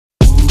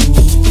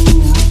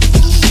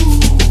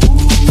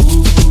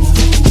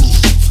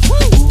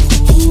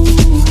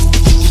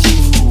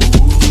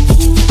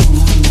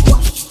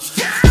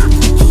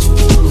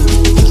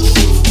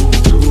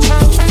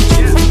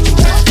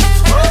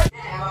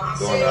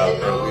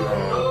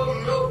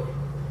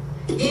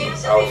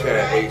out here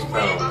in H-Town,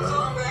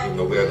 man. You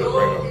know, we had to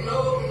bring them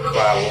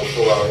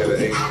 514 out here to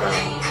H-Town.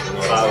 You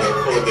know,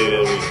 514 day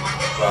this week.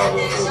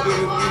 514 day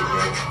this week,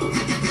 man.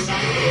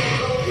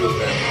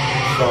 Houston,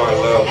 showing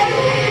love to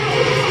the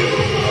city,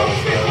 you know what I'm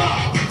saying?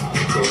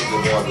 So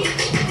we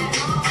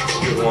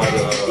just wanted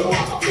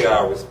to pay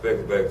our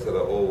respects back to the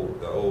old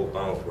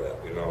bounce rap,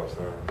 you know what I'm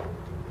saying?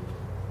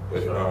 But,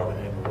 you know,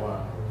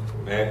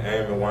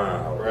 Amy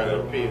Winehouse,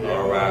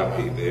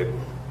 R.I.P. baby.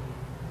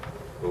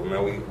 But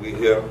man, we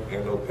here,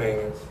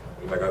 N.O.PINIONS.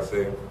 Like I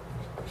said,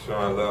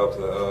 showing love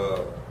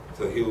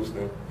to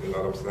Houston. You know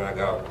what I'm saying? I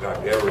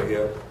got Gary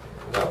here,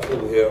 got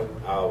Pooh here.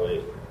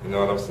 Always. You know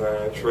what I'm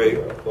saying? Trey,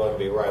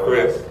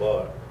 Chris,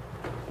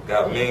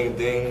 got Ming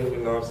Ding. You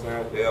know what I'm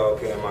saying? They all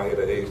came out here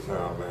to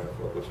H-Town, man.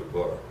 Fuck with your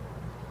boy.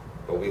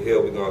 But we here.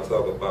 We gonna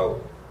talk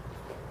about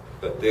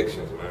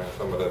addictions, man.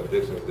 Some of the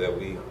addictions that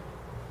we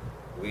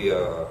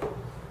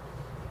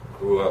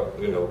grew up,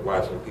 you know,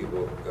 watching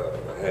people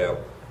have.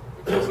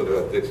 Most of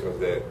the addictions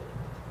that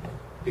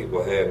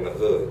people had in the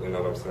hood, you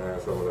know what I'm saying?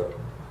 Some of the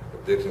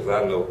addictions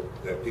I know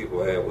that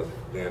people had was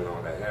being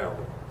on that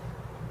heroin.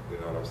 You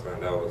know what I'm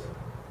saying? That was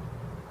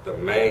the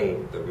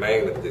main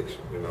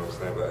addiction, you know what I'm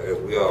saying? But as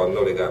we all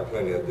know, they got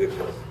plenty of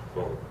addictions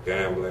from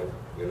gambling,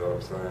 you know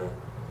what I'm saying?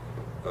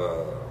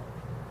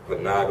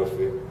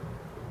 Pornography.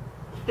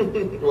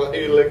 Why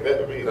you looking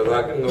at me? Because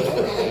I can know.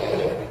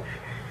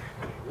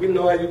 We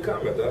know how you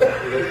coming, dog.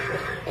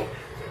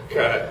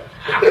 Cut.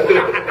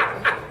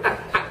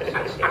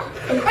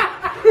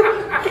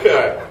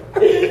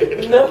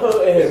 No,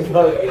 and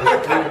fucking I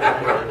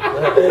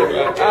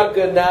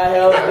could not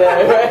help that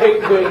right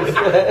quick.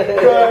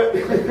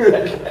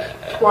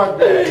 Fuck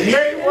that.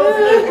 Nate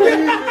wasn't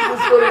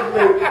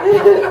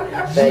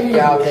Thank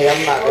y'all, man.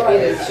 I'm not gonna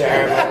be a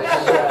germ on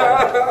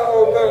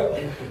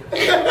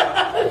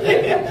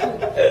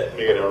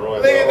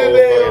the Nigga did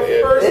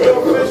their first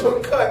official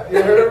cut,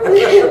 you heard me?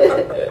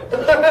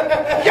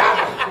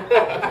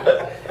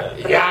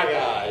 Yeah.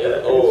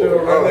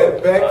 Should've run that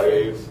back.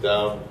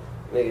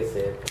 nigga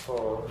said, come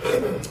on.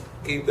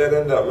 Keep that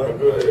in there, man.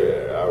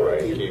 Yeah, all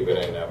right. Keep it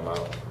in that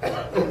mouth.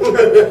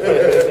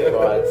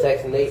 Boy,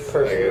 text Nate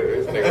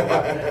personally. This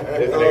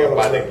nigga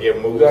about to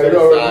get moved to the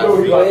side.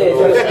 Go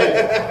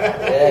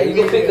ahead, yeah, you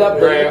can pick up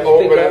Grand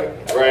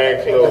opening,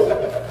 grand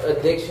closing.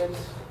 addictions.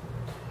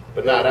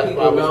 But nah, that's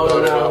People why we known in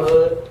started our off.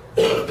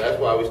 hood. That's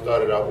why we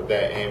started off with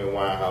that Amy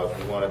Winehouse.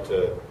 We wanted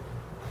to,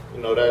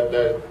 you know,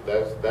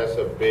 that's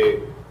a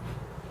big,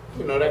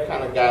 you know, that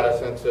kind of got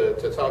us into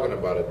talking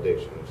about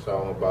addiction. A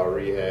song about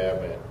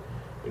rehab, and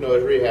you know,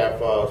 it's rehab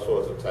for all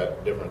sorts of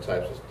different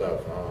types of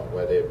stuff,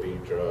 whether it be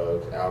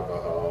drugs,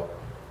 alcohol,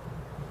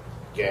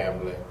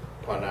 gambling,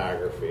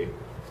 pornography,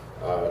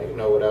 you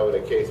know, whatever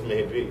the case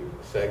may be,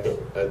 sex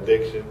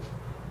addictions.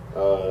 You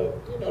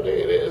know,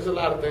 there's a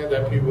lot of things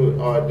that people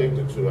are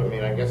addicted to. I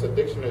mean, I guess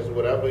addiction is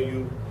whatever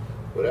you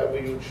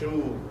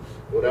choose,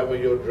 whatever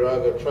your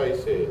drug of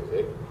choice is.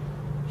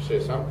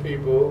 Some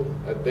people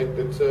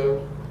addicted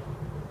to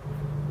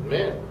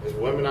men. There's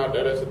women out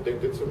there that's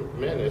addicted to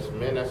men. There's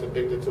men that's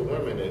addicted to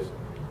women.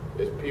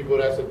 There's people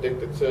that's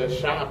addicted to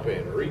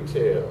shopping,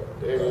 retail.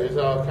 There's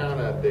all kind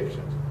of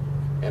addictions.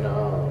 And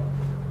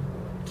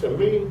to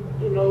me,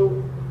 you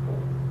know,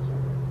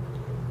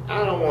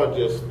 I don't want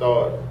to just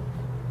start.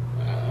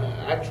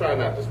 I try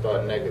not to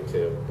start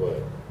negative,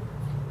 but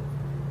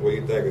Where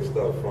you think it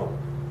started from?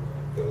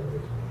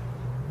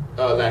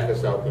 lack of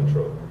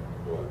self-control.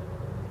 What?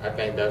 I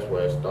think that's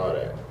where it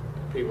started.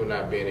 People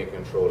not being in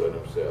control of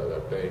themselves. I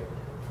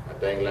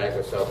think lack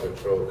of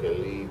self-control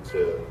can lead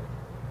to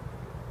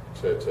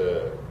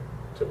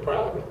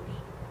problems.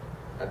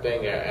 I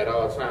think at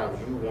all times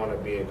you want to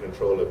be in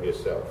control of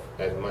yourself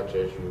as much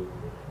as you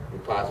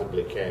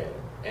possibly can,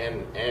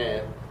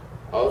 and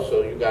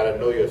also you got to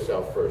know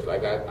yourself first.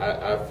 Like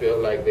I feel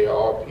like there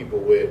are people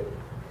with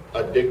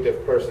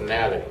addictive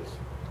personalities.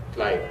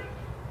 Like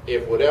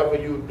if whatever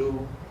you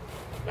do,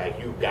 like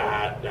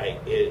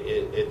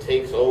it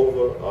takes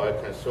over or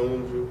it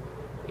consumes you.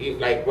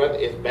 Like whether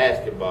it's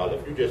basketball,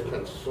 if you just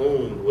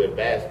consumed with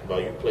basketball,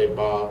 you play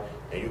ball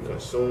and you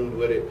consumed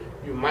with it,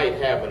 you might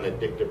have an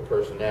addictive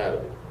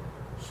personality.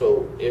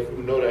 So if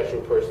you know that's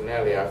your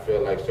personality, I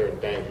feel like certain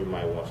things you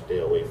might want to stay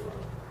away from.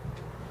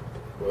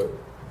 But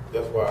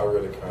that's why I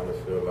really kind of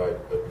feel like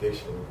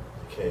addiction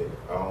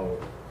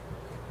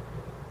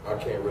I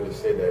can't really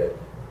say that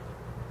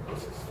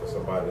for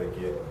somebody to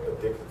get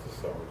addicted to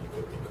something, it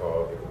could be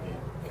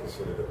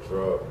considered a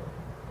drug,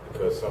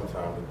 because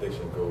sometimes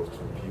addiction goes to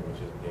people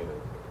just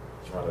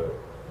trying to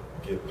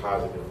get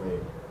positive,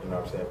 you know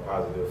what I'm saying,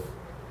 positive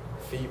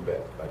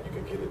feedback. Like you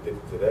could get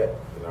addicted to that,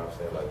 you know what I'm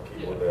saying, like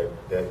people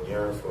that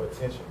yearn for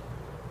attention.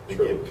 They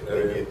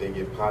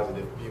get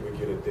positive. People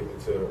get addicted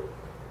to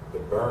the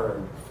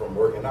burn from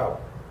working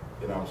out.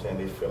 You know what I'm saying?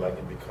 They feel like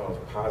it becomes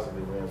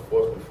positive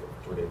reinforcement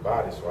for their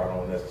body. So I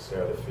don't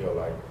necessarily feel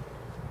like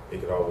it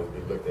could always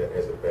be looked at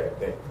as a bad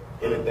thing.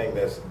 Anything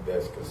that's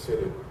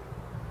considered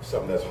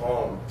something that's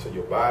harm to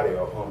your body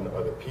or harm to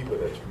other people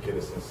that you get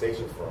a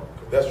sensation from.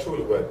 'Cause that's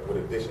truly what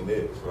addiction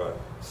is. Right.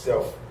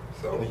 Self.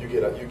 So, And then you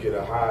get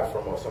a high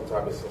from or some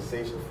type of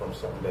sensation from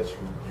something that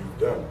you've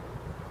done.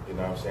 You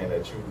know what I'm saying?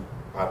 That you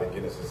either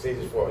get a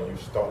sensation for or you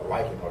start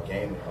liking or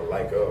gaining a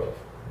like of.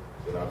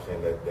 You know what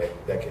I'm saying?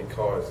 That can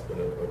cause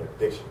an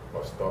addiction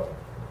or start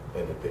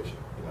an addiction.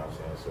 You know what I'm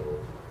saying? So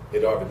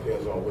it all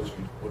depends on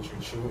what you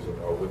choosing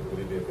or what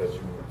it is that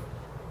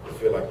you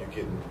feel like you're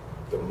getting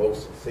the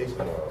most sensation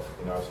of.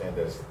 You know what I'm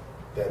saying?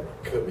 That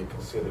could be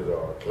considered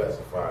or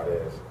classified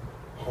as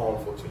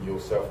harmful to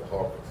yourself or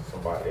harmful to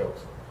somebody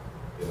else.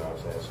 You know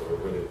what I'm saying? So it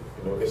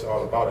really, it's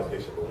all about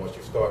addiction. But once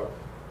it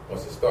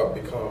start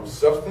become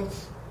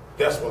substance,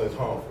 that's when it's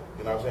harmful.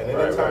 You know what I'm saying?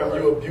 Anytime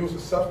you abuse a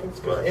substance,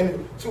 because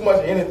too much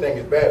of anything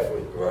is bad for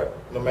you. Right.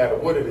 No matter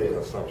what it is.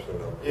 Assumption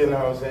of. You know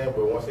what I'm saying?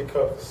 But once it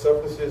comes to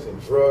substances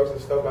and drugs and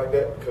stuff like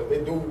that, because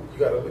you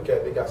got to look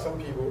at, they got some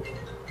people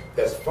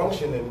that's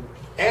functioning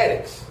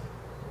addicts,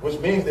 which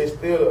means they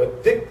still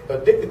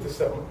addicted to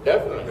something.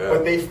 Definitely. Yeah.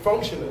 But they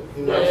functioning.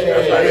 You know what I'm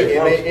Yeah, saying?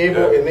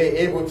 yeah, And they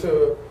able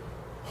to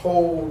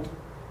hold,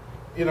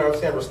 you know what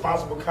I'm saying,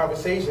 responsible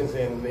conversations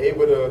and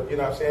able to, you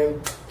know what I'm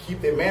saying,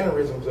 keep their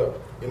mannerisms up.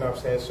 You know what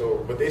I'm saying?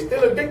 So, but they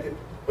still addicted.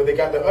 But they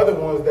got the other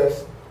ones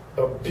that's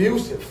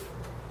abusive.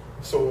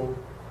 So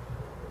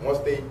once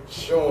they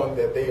showing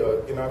that they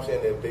are, you know what I'm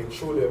saying, that they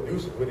truly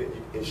abusive with it,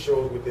 it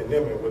shows within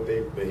them and with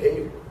their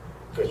behavior.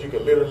 Because you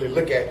can literally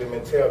look at them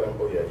and tell them,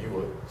 oh yeah, you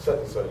were such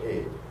and such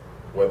head.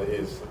 Whether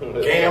it's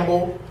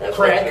gamble,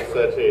 crack,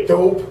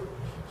 dope.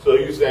 So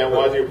you saying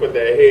once you put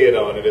that head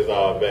on it, it's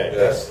all bad?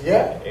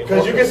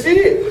 Because you can see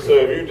it. So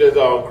if you just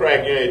on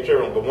crack, you ain't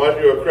tripping. But once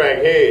you're a crack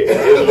head,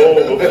 it's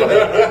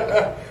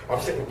over. I'm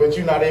saying, but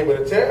you're not able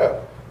to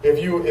tell. If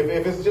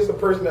it's just a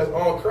person that's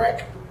on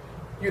crack,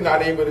 you're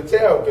not able to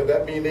tell because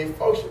that means they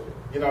function.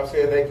 You know what I'm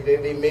saying?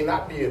 They may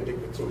not be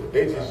addicted to it.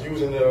 They're just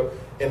using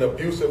an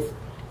abusive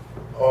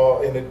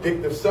or an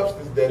addictive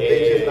substance that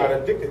they just not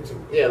addicted to.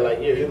 Yeah, like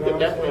you could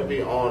definitely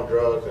be on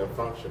drugs and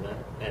functioning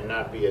and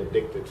not be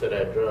addicted to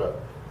that drug.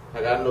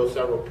 Like I know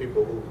several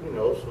people who,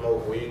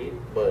 smoke weed,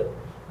 but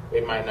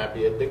they might not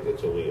be addicted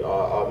to weed.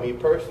 Or me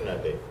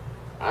personally,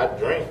 I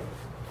drink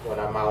when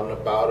I'm out and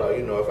about, or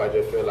if I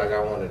just feel like I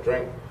want to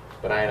drink,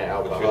 but I ain't an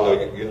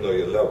alcoholic. But you know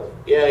your level.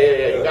 Yeah.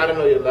 You gotta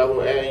know your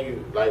level, and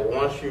you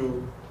once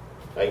you,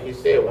 like you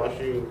said, once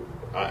you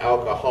are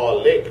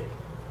alcoholic,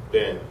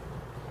 then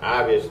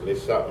obviously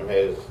something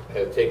has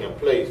taken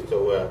place to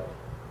where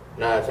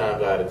 9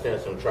 times out of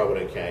 10 some trouble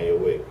done came your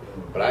way.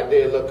 But I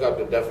did look up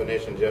the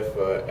definition just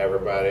for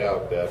everybody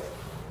out there.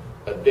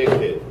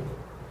 Addicted,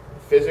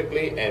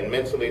 physically and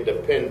mentally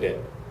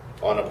dependent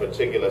on a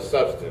particular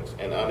substance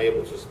and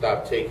unable to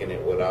stop taking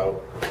it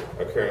without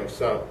occurring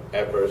some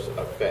adverse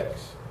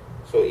effects.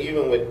 So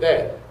even with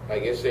that,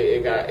 like I say,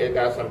 it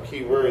got some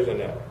key words in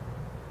there.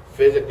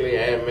 Physically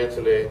and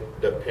mentally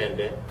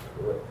dependent.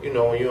 When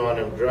you're on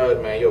them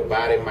drugs, man, your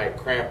body might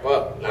cramp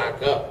up,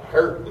 lock up,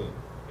 hurting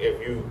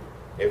if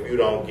you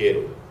don't get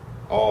it.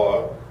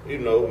 Or,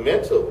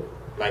 mental.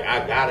 Like,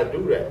 I gotta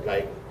do that.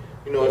 Like,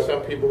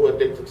 some people who are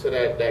addicted to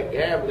that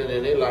gambling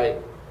and they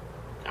like,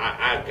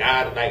 I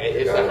gotta, like,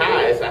 it's a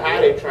high. It's a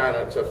high they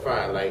trying to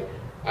find. Like,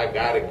 I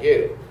gotta get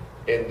it.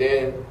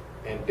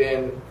 And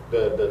then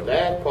the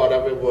last part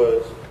of it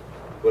was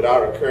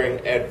without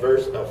occurring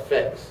adverse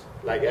effects.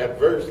 Like,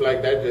 adverse,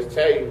 like that just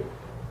tell you,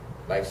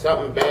 like,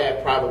 something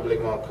bad probably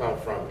gonna come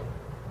from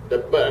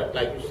it. But,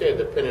 like you said,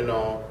 depending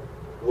on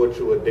what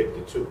you're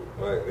addicted to.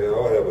 Right, they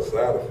all have a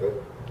side effect.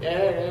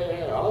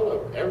 Yeah. All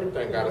of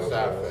everything got a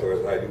side effect. So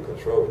it's how you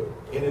control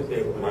it.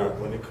 Anything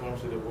when it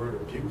comes to the word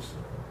abuse,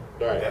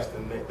 right? That's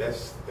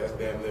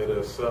damn near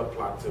the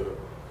subplot to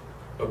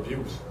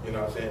abuse. You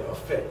know what I'm saying?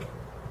 Effect,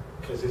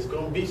 because it's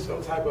gonna be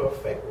some type of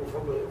effect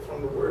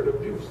from the word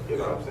abuse. You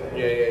know what I'm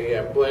saying?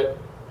 Yeah. But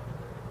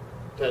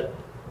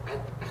I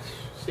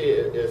see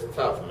it's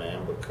tough,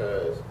 man,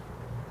 because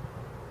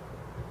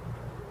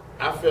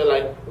I feel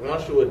like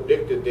once you're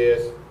addicted,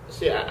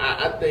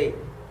 I think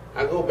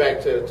I go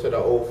back to the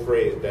old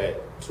phrase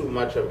that too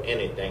much of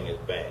anything is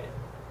bad.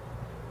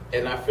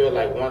 And I feel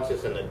like once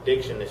it's an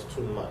addiction, it's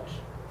too much.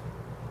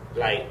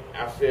 Like,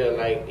 I feel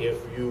like if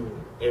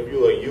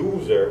you're a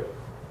user,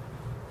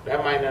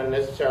 that might not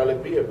necessarily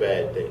be a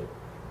bad thing.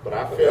 But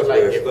I feel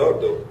like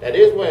that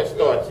is where it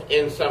starts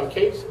in some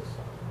cases.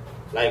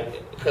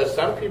 Like, because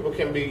some people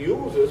can be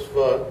users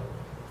for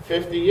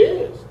 50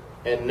 years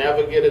and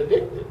never get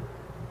addicted.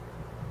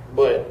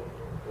 But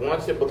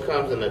once it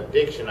becomes an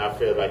addiction, I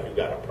feel like you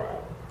got a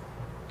problem.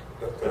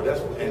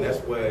 And that's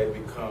where it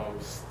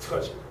becomes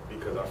touchy,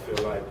 because I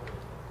feel like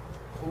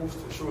who's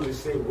to truly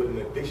say what an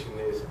addiction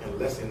is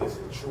unless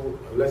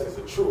it's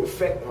a true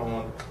effect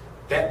on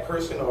that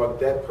person or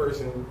that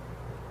person,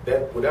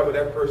 that whatever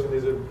that person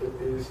is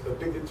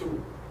addicted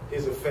to,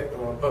 his effect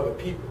on other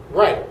people.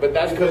 Right, but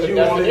that's because you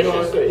want to, you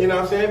know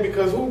what I'm saying?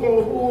 Because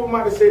who am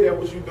I to say that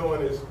what you're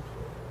doing is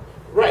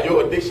right?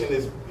 Your addiction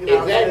is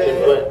exactly,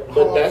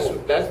 but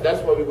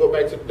that's why we go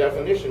back to the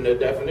definition. The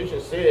definition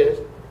says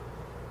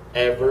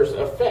adverse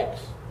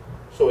effects.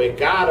 So it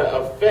gotta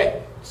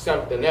affect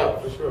something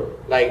else. For sure.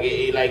 Like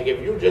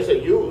if you just a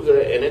user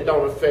and it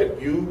don't affect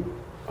you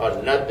or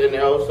nothing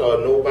else or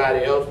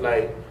nobody else,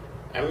 like,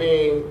 I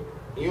mean,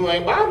 you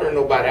ain't bothering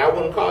nobody. I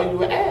wouldn't call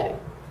you an addict.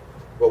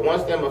 But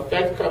once them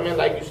effects come in,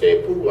 like you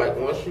said, Pooh, like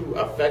once you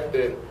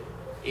affecting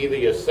either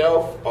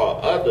yourself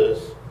or others,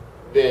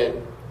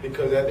 then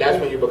because that's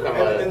when you become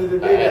at the end of the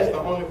day, that's the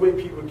only way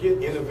people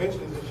get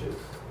interventions and shit.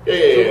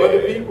 Yeah. From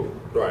other people.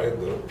 Right.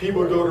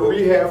 People go to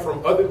rehab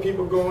from other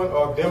people going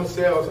or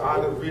themselves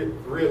either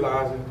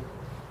realizing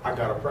I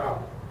got a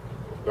problem.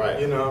 Right.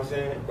 You know what I'm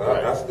saying?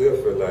 But I still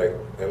feel like,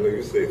 I know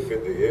you say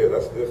 50 years, I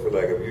still feel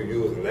like if you're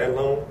using that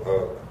long,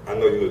 I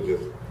know you were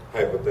just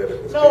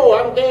hypothetical. No,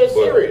 I'm dead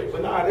serious.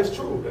 But nah, that's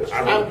true. That's true.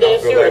 I'm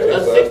dead serious.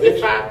 Like a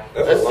 65,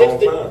 that's a a long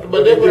 60, time.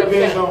 but it then what I'm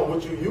depends saying. on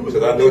what you use.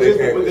 Because I know they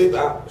can't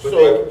stop. So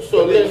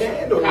they listen,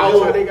 can though. how That's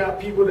old, how they got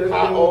people that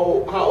how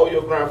old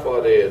your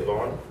grandfather is,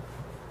 Vaughn?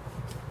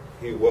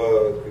 He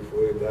was,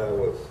 before he died,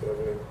 what,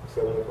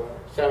 75?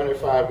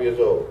 75 years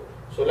old.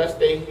 So let's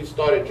say he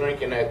started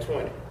drinking at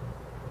 20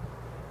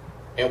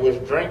 and was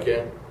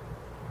drinking.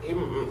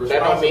 That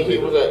don't mean he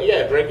was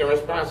drinking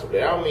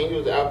responsibly. I don't mean he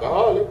was an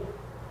alcoholic.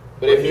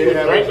 But if he was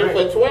drinking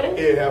for 20,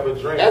 he'd have a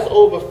drink. That's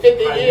over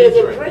 50 years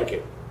of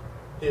drinking.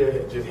 Yeah,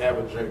 just have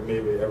a drink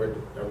maybe every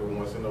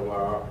once in a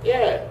while.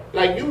 Yeah,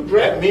 like you drink.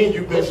 That means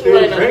you've been Listen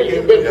still right now, drinking.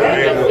 you've been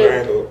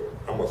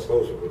I'm a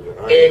social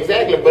drinker.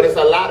 Exactly, but it's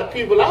a lot of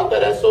people out there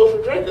that's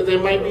social drinkers. They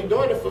might be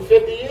doing it for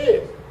 50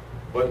 years.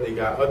 But they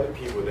got other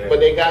people that. But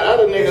they got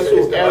other niggas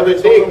who every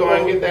day go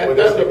and get that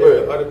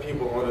Thunderbird. Other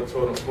people on the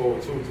totem pole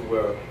too, to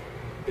where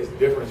it's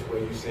different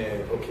when you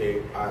saying,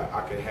 okay,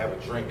 I can have a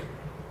drink,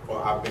 or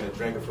I've been a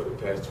drinker for the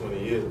past 20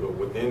 years, but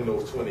within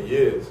those 20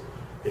 years,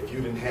 if you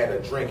didn't have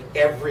a drink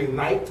every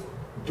night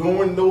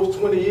during those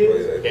 20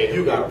 years,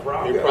 you got a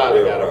problem. You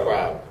probably got a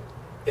problem.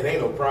 It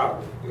ain't no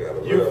problem.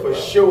 You for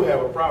sure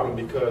have a problem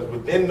because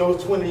within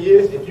those 20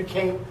 years, if you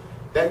can't,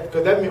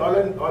 because that means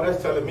all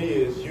that's telling me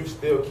is you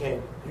still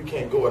can't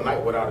go a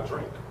night without a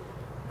drink.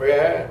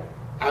 Yeah,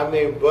 I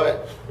mean,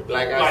 but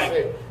like I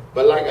said,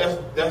 but like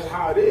that's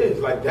how it is.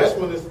 Like that's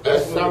when it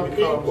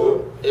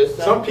becomes.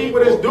 Some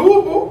people it's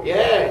doable.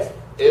 Yes.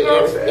 You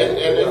know what I'm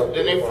saying?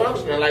 And they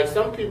functioning. Like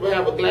some people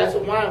have a glass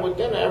of wine with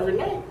dinner every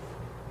night.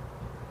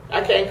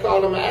 I can't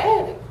call them an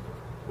addict.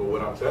 But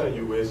what I'm telling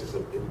you is,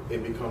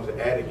 it becomes an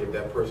addict if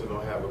that person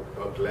don't have a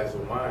glass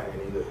of wine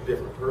and he's a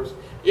different person.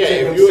 Yeah,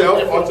 if you're a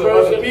different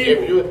person,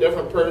 if you're a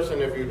different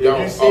person, if you don't.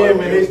 If you see them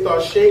and they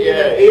start shaking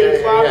at 8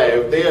 o'clock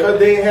because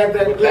they ain't have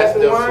that glass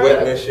of wine.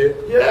 Sweating and shit.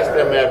 Yeah. That's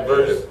them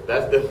adverse.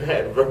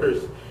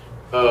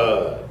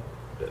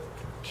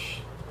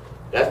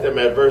 That's them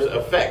adverse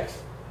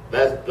effects.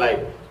 That's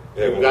like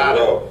you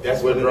gotta.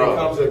 That's when it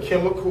becomes a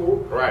chemical.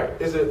 Right.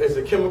 It's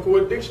a chemical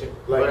addiction.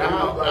 Like,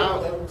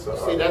 but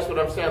see, that's what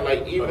I'm saying.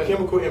 Like even a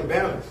chemical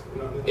imbalance.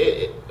 You know?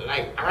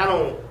 Like I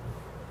don't.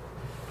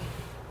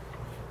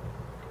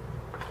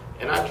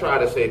 And I try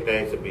to say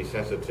things to be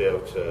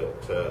sensitive to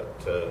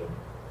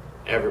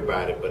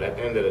everybody, but at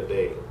the end of the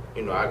day,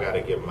 you know, I gotta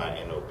give my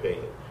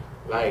opinion.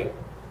 Like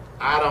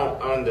I don't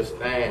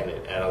understand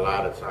it at a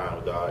lot of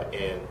times, dog,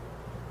 and.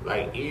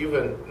 Like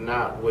even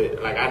not with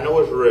like I know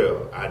it's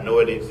real. I know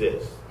it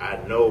exists. I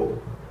know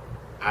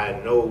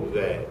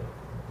that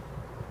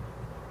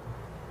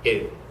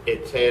it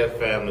tears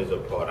families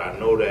apart. I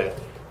know that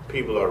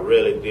people are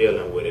really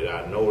dealing with it.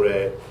 I know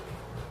that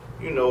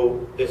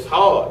it's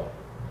hard,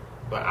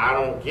 but I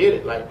don't get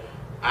it. Like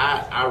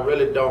I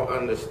really don't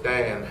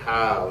understand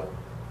how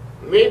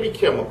maybe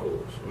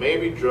chemicals,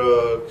 maybe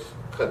drugs,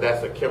 because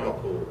that's a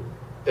chemical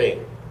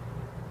thing,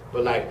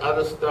 but like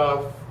other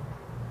stuff.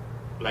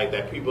 Like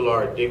that people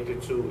are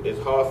addicted to, it's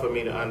hard for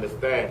me to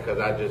understand because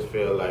I just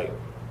feel like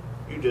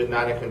you're just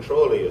not in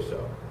control of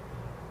yourself.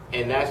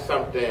 And that's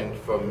something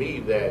for me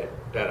that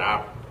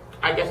I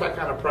guess I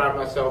kind of pride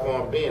myself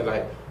on being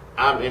like,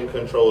 I'm in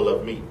control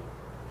of me.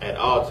 At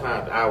all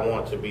times, I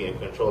want to be in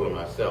control of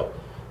myself.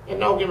 And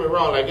don't get me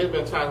wrong, like there's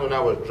been times when I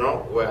was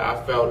drunk where I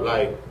felt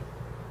like,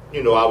 I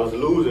was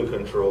losing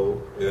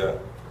control. Yeah.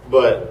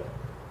 But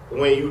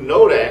when you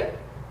know that,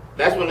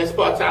 that's when it's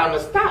about time to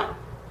stop.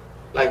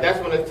 Like, that's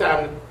when it's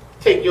time to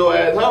take your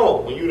ass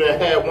home. When you done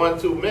had 1,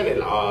 2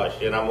 minutes, like, oh,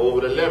 shit, I'm over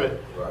the limit.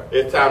 Right.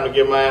 It's time to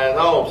get my ass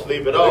home,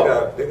 sleep it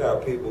off. They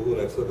got people who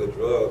done took the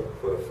drug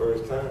for the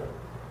first time.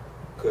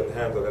 Couldn't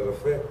handle that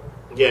effect.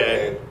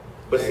 Yeah.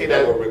 But see,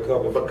 that's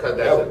because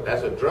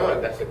that's a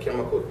drug. That's a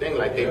chemical thing.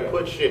 Like, they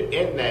put shit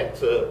in that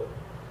to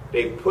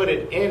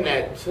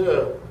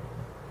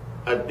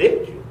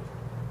addict you.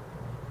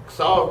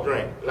 Soft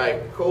drink,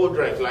 like cold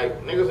drinks.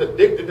 Like, niggas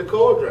addicted to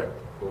cold drink.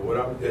 But it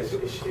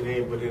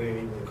ain't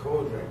even a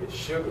cold drink. It's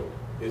sugar.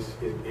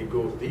 It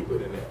goes deeper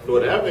than that.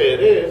 Whatever it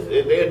is,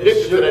 they're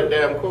addicted to that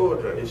damn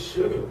cold drink. It's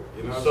sugar.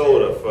 You know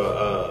soda for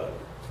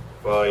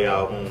all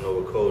y'all who don't know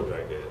what cold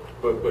drink is.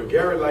 But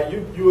Gary, like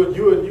you a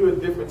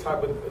different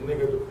type of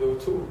nigga though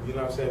too. You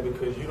know what I'm saying?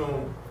 Because you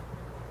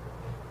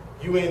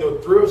ain't no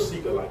thrill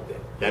seeker like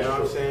that. That's you know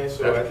true. What I'm saying?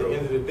 So That's at true. the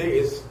end of the day,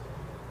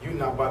 you're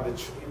not about to.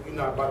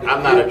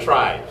 I'm not a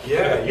try.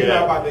 Yeah, you're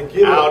not about to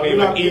get. I don't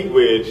even eat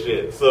weird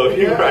shit. So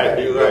you're right.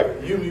 You're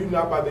right. You're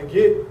not about to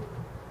get.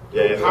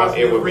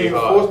 Positive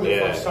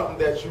reinforcement from something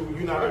that you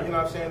know what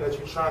I'm saying, that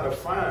you're trying to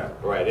find.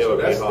 Right. So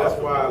that's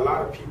why a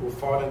lot of people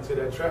fall into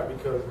that trap,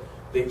 because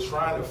they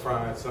trying to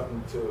find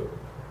something to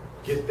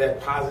get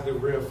that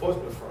positive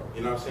reinforcement from.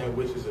 You know what I'm saying?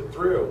 Which is a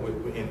thrill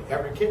in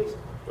every case.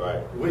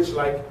 Right. Which,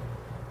 like,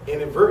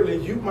 inadvertently,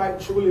 you might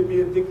truly be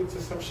addicted to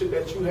some shit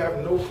that you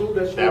have no clue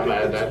that you're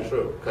addicted to. That's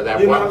true. Because at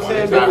you know one what I'm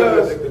point saying?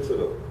 Because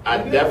I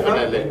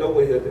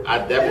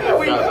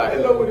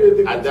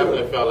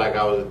definitely felt like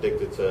I was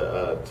addicted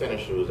to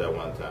tennis shoes at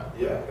one time.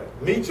 Yeah,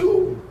 me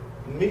too.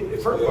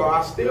 First of all,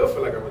 I still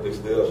feel like I'm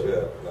addicted to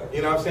shit.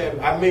 You know what I'm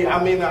saying? I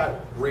may not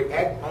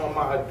react on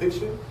my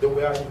addiction the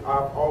way I've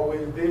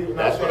always did. You know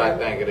That's what I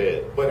think it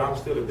is. But I'm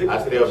still addicted.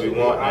 I still be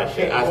wanting that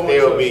shit. I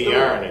still be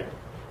yearning.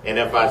 And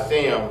if I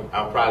see them,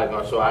 I'm probably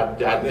going to. So I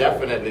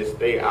definitely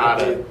stay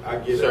out of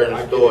certain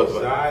stores. I get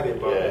anxiety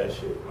about that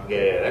shit.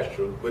 Yeah, that's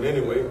true. But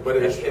anyway,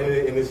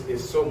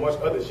 it's so much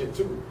other shit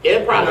too.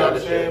 It probably other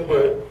shit.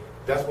 But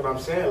that's what I'm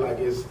saying. Like,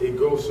 it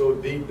goes so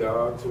deep,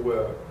 dog, to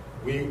where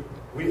we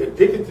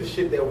addicted to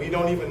shit that we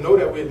don't even know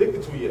that we're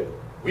addicted to yet.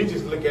 We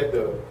just look at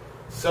the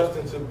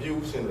substance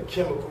abuse and the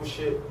chemical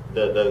shit.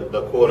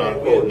 The quote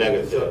unquote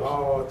negatives.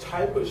 All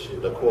type of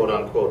shit. The quote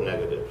unquote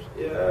negatives.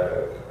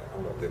 Yeah.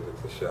 I'm addicted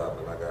to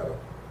shopping. I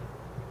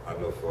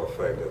know for a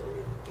fact that's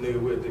what nigga,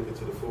 we're addicted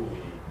to the food we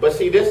eat. But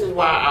see, this is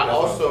why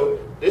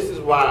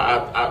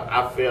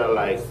I feel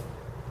like,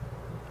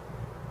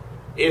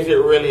 is it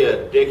really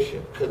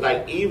addiction? Because,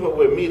 like, even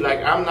with me, like,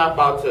 I'm not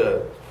about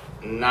to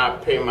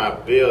not pay my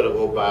bill to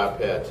go buy a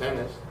pair of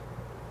tennis.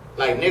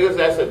 Like, niggas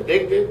that's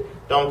addicted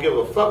don't give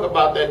a fuck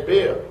about that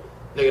bill.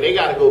 Nigga, they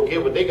gotta go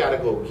get what they gotta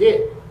go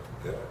get.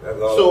 Yeah,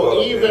 so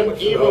even with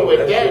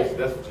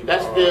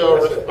that's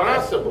still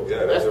responsible.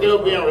 That's still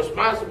being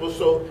responsible.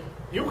 So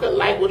you could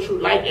like what you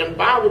like and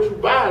buy what you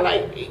buy.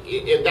 Like,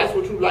 if that's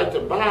what you like to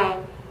buy,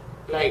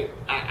 like,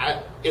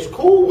 it's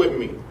cool with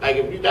me. Like,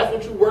 if that's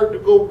what you work to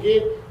go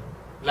get,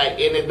 like,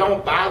 and it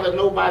don't bother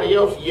nobody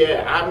else,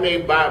 yeah, I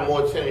may buy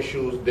more tennis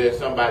shoes than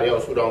somebody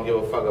else who don't give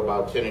a fuck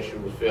about tennis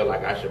shoes feel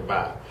like I should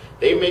buy.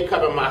 They may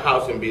come in my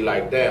house and be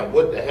like, damn,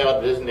 what the hell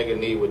does this nigga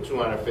need with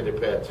 250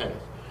 pair of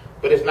tennis?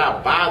 But it's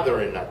not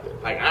bothering nothing.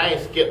 Like, I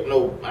ain't skipped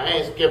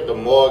the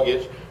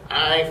mortgage.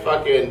 I ain't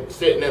fucking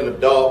sitting in the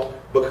dark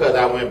because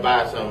I went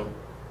buy some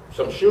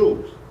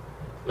shoes.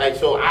 Like,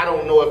 so I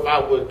don't know if I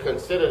would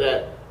consider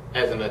that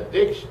as an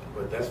addiction.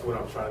 But that's what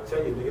I'm trying to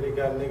tell you, nigga. They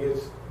got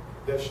niggas,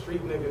 that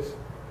street niggas,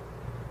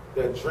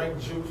 that drink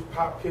juice,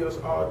 pop pills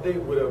all day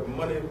with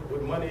money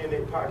in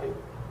their pocket,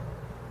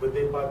 but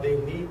they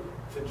need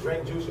to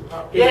drink juice and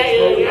pop pills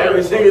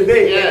every single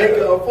day, and they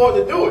can afford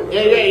to do it.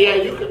 Yeah.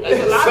 You can.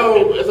 There's a lot of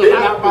people. There's a they're lot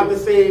not of about to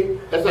say.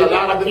 There's a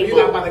lot of people. You're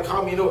not about to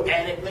call me no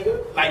addict,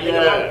 nigga. Like,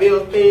 nigga, my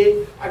bills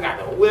paid. I got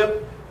the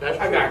whip.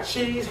 I got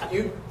cheese.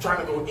 You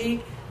trying to go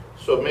eat?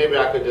 So maybe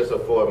I could just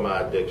afford my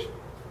addiction.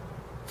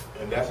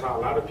 And that's how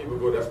a lot of people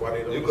go. That's why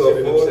they don't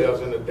consider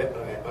themselves an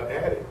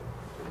addict.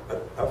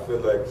 I feel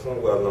like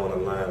somewhere along the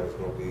line it's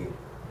going to be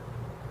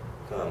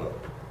kind of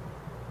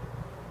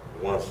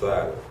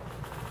one-sided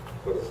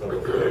for the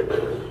simple fact.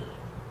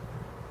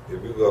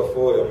 If you go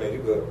afford it, I mean,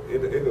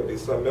 it could be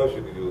something else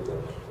you could use that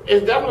money for.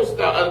 It's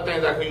definitely other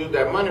things I could use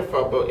that money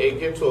for, but it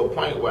gets to a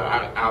point where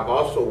I've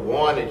also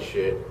wanted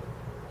shit.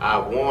 I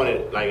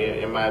wanted, like,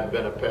 it might have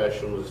been a pair of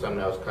shoes or something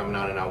that was coming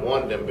out, and I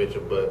wanted them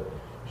bitches, but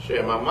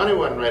shit, my money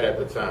wasn't right at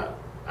the time.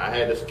 I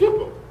had to skip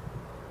them.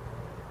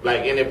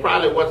 Like, and it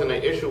probably wasn't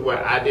an issue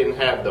where I didn't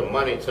have the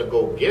money to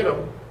go get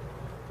them.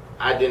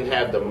 I didn't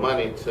have the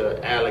money to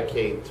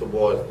allocate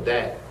towards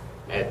that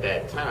at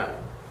that time.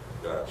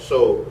 Gotcha.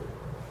 So,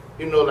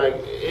 you know, like,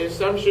 it's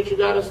some shit you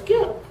gotta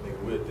skip.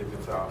 Nigga, we're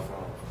addicted to our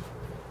phone.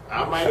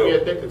 I might be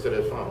addicted to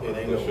this phone. It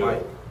ain't no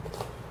mic.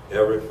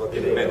 Every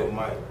fucking minute. No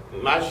mic.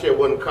 My shit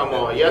wouldn't come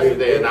on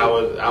yesterday, and I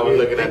was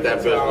looking at that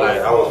bitch like,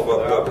 I was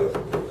fucked up.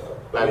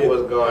 Like,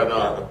 what's going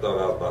on? I thought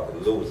I was about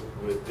to lose it.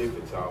 We're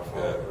addicted to our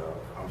phone. Yeah.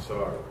 I'm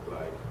sorry.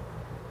 Like,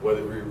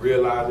 whether we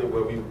realize it,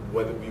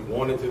 whether we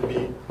want it to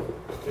be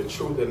the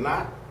truth or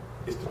not,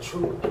 it's the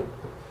truth.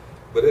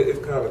 But it's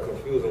kind of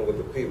confusing with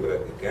the people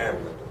that be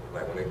gambling.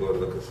 Like, when they go to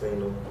the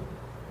casino,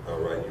 all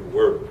right, you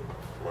work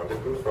Monday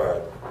through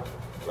Friday,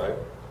 right?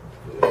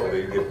 So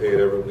you get paid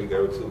every week,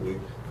 every 2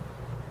 weeks,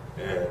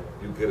 and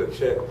you get a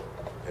check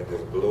and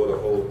just blow the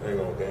whole thing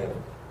on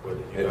gambling.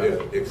 And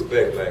just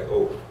expect, like,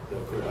 a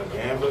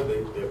gambler,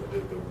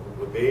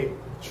 what their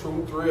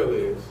true thrill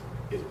is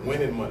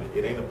winning money.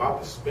 It ain't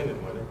about the spending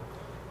money.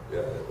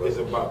 Yeah, it's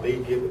about they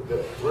get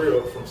the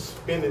thrill from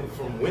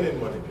winning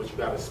money, but you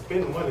got to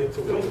spend money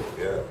to win.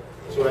 Yeah.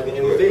 So at the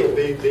end of the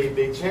day,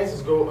 they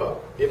chances go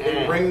up if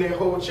they bring their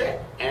whole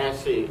check. And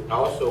see,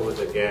 also with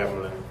the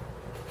gambling,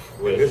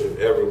 this is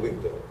every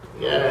week though.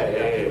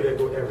 Yeah. People that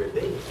go every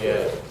day.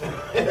 Yeah.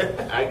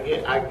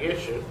 I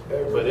get you.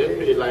 But it's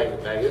be like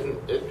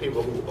it's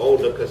people who owe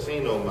the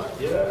casino money.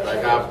 Yeah.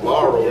 Like I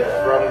borrowed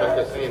from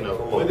the casino.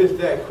 But is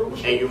that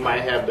crucial? And you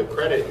might have the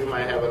credit, you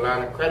might have a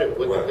line of credit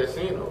with the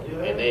casino.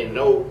 Yeah. And they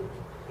know,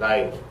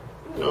 like,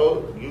 you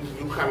know, you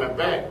coming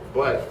back.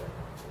 But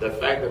the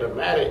fact of the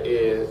matter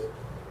is,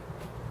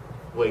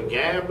 with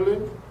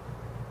gambling,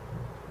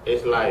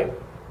 it's like,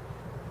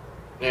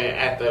 and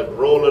at the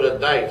roll of the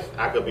dice,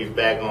 I could be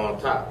back on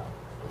top.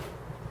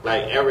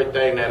 Like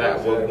everything that I,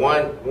 with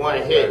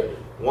one hit,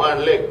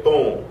 one lick,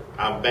 boom,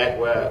 I'm back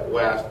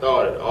where I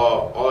started,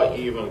 or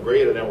even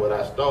greater than what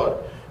I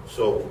started.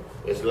 So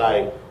it's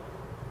like,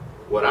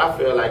 what I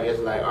feel like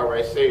it's like, all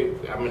right, say,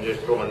 I'm gonna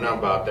just throw a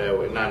number out there,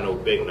 with not no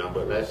big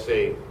number. Let's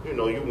say, you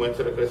know, you went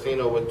to the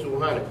casino with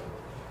 200,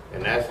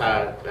 and that's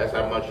how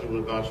much you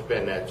was gonna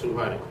spend that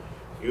 200.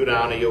 You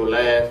down to your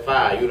last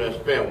 5, you done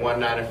spent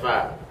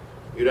 195.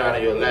 You down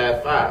to your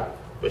last 5,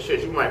 but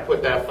shit, you might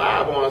put that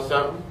 5 on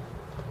something,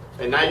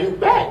 and now you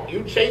back.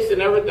 You chasing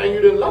everything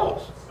you done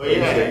lost. So you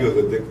say you was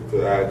addicted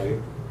to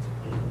IG?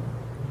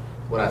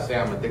 Would I say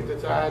I'm addicted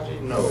to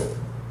IG? No.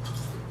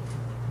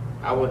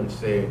 I wouldn't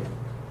say.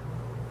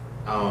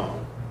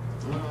 No,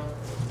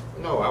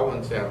 I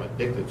wouldn't say I'm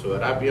addicted to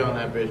it. I be on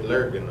that bitch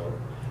lurking though,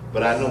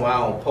 but I know I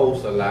don't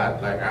post a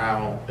lot. Like I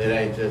don't. It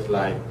ain't just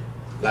like.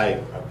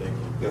 I think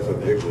that's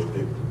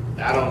addicted.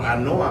 I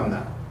know I'm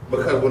not,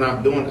 because when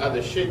I'm doing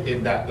other shit,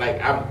 it that like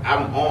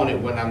I'm on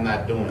it when I'm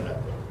not doing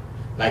nothing.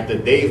 Like the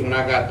days when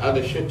I got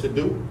other shit to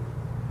do,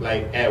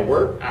 like at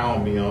work, I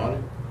don't be on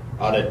it.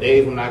 Or the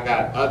days when I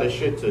got other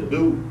shit to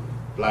do,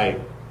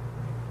 like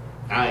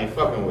I ain't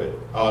fucking with it.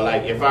 Or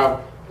like if I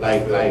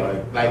like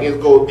I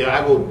go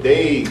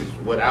days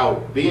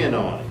without being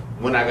on it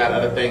when I got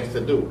other things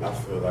to do. I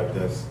feel like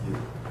I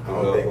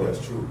don't think that's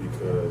true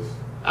because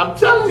I'm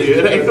telling you,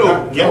 it ain't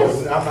no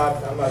guess.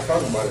 I'm not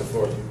talking about it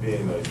for you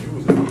being a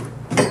user.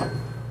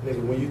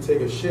 Nigga, when you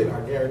take a shit,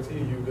 I guarantee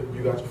you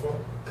got your phone.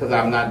 Cause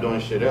I'm not doing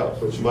shit else.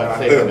 But you but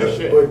taking the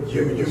shit. But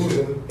you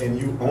using and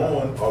you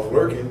on or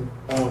lurking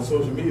on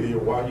social media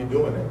while you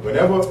doing that.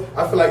 Whenever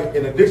I feel like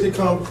an addiction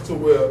comes to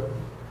where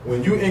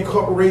when you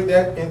incorporate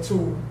that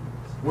into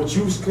what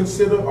you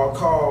consider or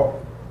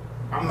call,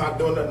 I'm not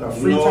doing nothing in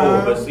free time.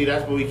 No, but see,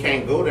 that's where we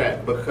can't go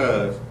that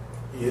because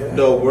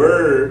the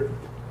word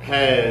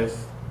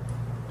has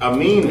a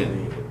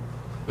meaning.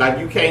 Like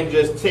you can't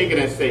just take it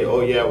and say,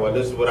 oh yeah, well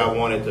this is what I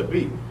want it to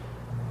be.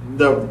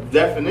 The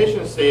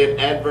definition said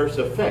adverse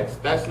effects.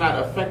 That's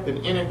not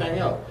affecting anything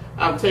else.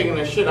 I'm taking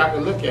the shit, I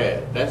can look at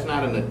it. That's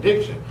not an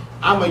addiction.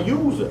 I'm a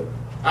user.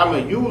 I'm a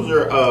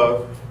user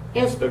of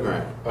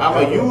Instagram.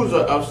 I'm a user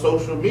of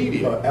social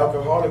media. An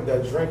alcoholic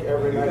that drink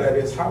every night at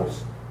his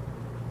house.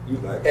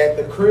 At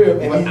the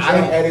crib and he drink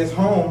at his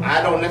home.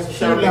 I don't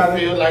necessarily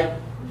feel like,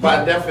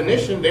 by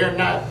definition, they're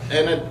not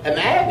an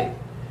addict.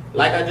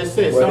 Like I just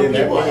said, some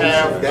people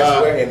have.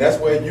 That's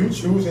where you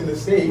choosing to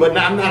say. But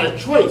I'm not a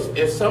choice.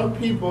 If some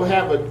people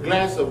have a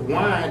glass of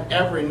wine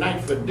every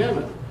night for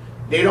dinner,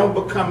 they don't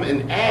become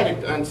an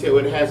addict until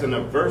it has an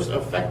adverse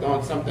effect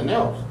on something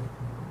else.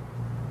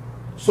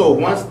 So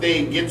once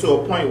they get to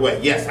a point where,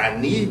 yes, I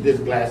need this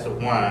glass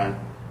of wine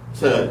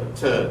to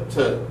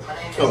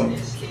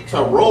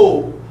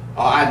roll,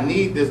 or I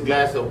need this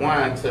glass of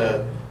wine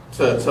to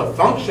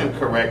function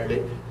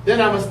correctly,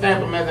 then I'm gonna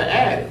stamp them as an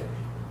addict.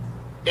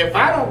 If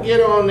I don't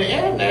get on the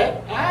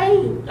internet,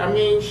 I'm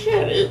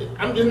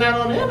just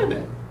not on the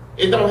internet.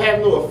 It don't have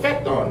no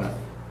effect on them.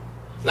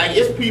 Like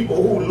it's people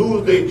who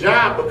lose their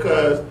job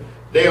because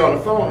they on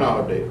the phone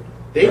all day.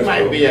 They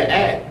might be an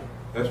addict.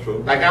 That's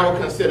true. Like I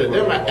would consider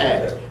them an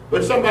addict.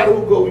 But somebody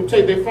who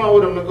take their phone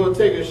with them to go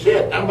take a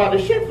shit, I'm about to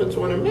shit for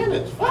 20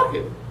 minutes. Fuck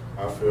it.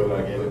 I feel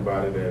like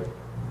anybody that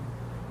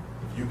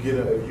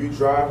if you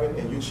driving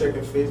and you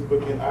checking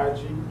Facebook and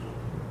IG,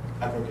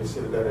 I can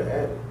consider that an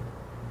addict.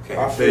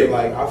 I feel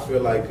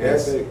like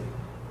that's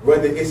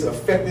whether it's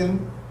affecting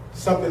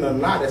something or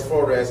not as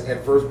far as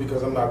adverse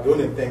because I'm not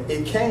doing anything.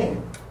 It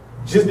can.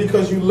 Just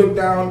because you look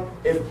down,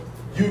 if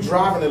you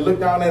driving and look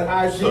down at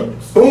IG,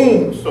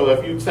 boom. So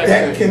if you text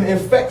that can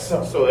affect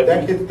something. So if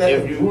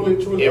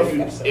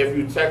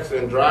you text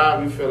and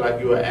drive, you feel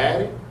like you're an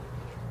addict.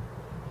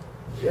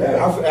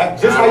 Yeah,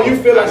 just how you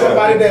feel like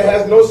somebody that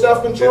has no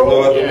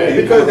self-control,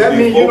 because that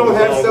means you don't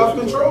have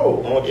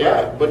self-control.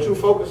 Yeah, but you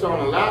focus on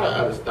a lot of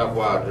other stuff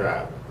while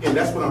driving. And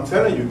that's what I'm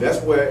telling you.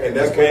 That's where it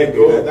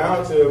goes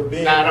down to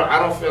being. Now, I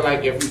don't feel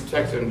like if you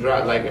text and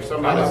drive, like if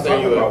somebody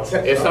send you a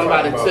text, but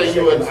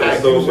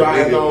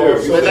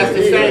that's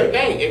the same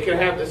thing. It can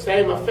have the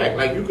same effect.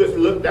 Like you could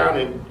look down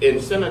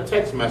and send a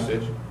text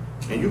message,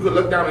 and you could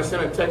look down and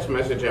send a text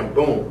message, and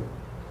boom,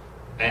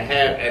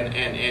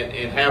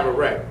 and have a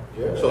wreck.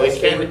 Yeah, so it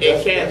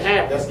can't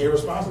happen. That's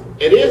irresponsible.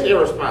 It is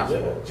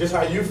irresponsible. Yeah. Just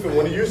how you feel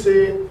when you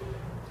said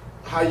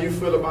how you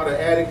feel about an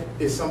addict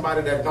is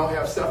somebody that don't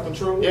have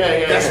self-control.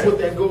 That's what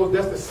that goes.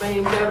 That's the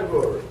same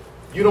category.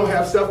 You don't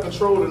have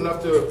self-control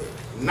enough to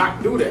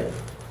not do that,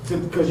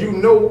 because you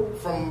know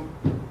from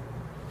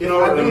You know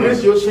what I mean?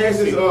 Your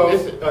chances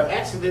of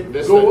accident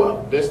go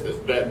up.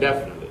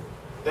 Definitely.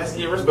 That's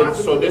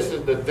irresponsible. So this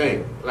is the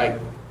thing. Like,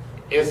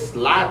 it's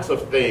lots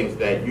of things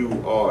that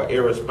you are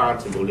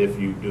irresponsible if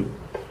you do.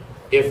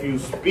 If you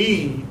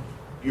speed,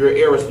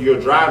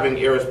 you're driving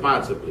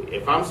irresponsibly.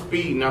 If I'm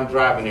speeding, I'm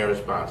driving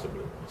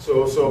irresponsibly.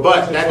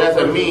 But that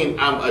doesn't mean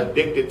I'm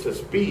addicted to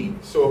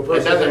speed. So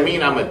it doesn't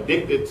mean I'm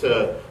addicted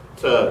to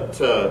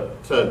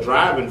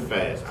driving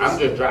fast. I'm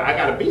just I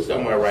gotta be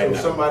somewhere right now.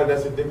 So somebody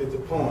that's addicted to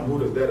porn, who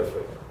does that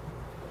affect?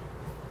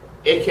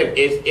 It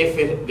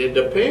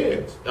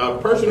depends. A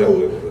person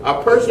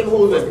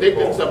who's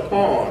addicted to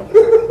porn,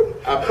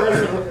 a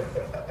person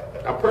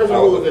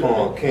who's a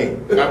porn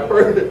king, a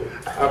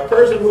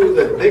person who's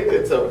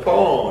addicted to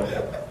porn.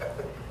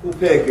 Who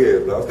Pink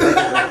is, though?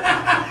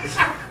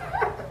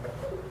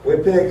 Where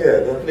Pink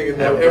at? Niggas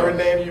know every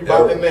name you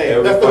about to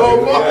name. That's the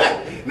whole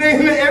point.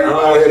 Name everybody. I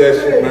don't hear that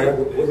shit, man.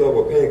 What's up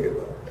with Pinky,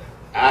 though?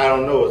 I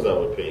don't know what's up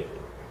with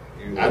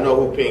Pinky. I know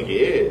who Pinky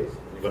is,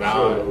 but I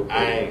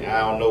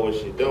don't know what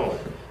she's doing.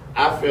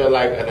 I feel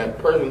like a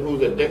person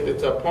who's addicted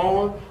to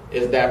porn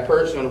is that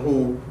person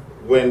who,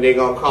 when they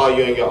gonna call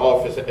you in the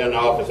office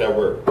at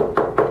work,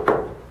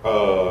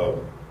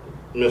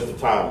 Mr.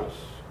 Thomas,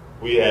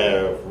 we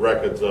have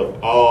records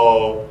of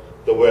all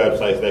the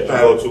websites that you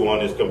go to on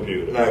this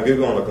computer. Now, if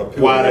you're on a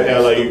computer, why the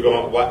hell are you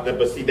going?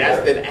 But see,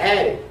 that's the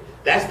addict.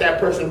 That's that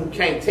person who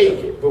can't take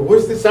it. But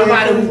what's the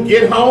somebody who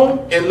get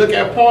home and look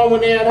at porn when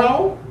they're at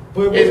home?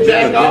 But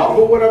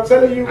what I'm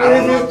telling you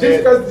is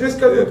just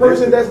because the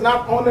person that's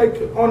not on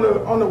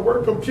the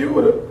work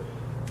computer,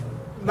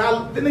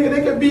 now the nigga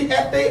they could be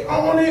at their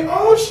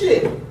own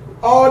shit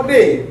all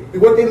day.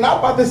 What they not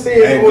about to say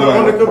is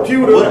on the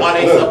computer. What are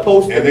they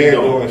supposed to be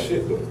doing?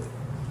 Shit though.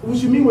 What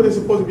you mean what they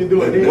supposed to be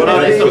doing? What are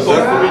they supposed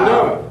to be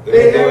doing?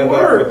 They at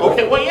work.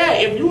 Okay, well yeah,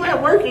 if you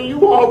at work and you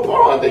on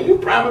porn, then you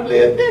probably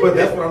addicted. But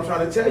that's what I'm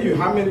trying to tell you.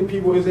 How many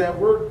people is at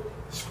work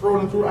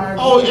scrolling through IG?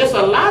 Oh, it's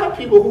a lot of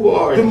people who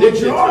are addicted. The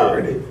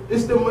majority.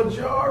 It's the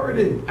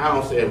majority. I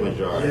don't say a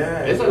majority.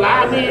 Yeah. It's a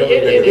lot. I mean,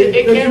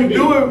 it can be.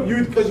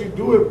 Because you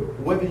do it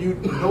whether you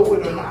know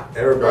it or not.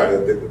 Everybody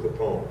addicted to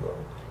porn, though.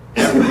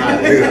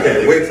 Niggas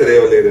can't wait till they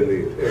were later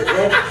leave.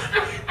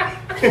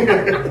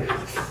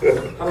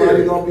 How long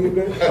you gonna be,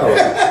 man?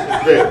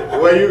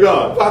 Where you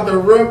going? About to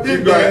rub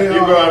you going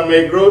to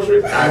make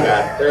groceries? I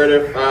got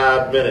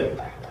 35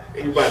 minutes.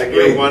 You about to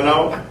get one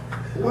on?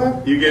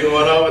 What? You getting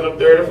one on with them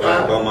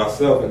 35? By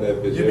myself in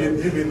that bitch. You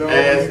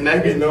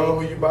be knowing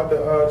who you about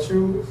to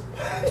choose?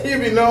 You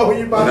be knowing who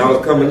you about to choose? When I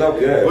was coming up,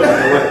 yeah.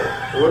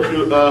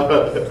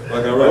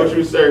 What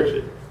you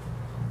searching?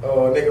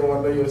 Oh, nigga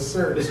want to know your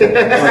search.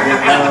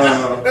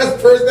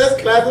 That's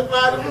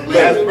classified information.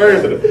 That's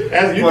personal.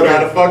 That's you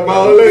trying to fuck my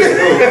old lady.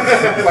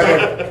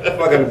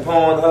 Fucking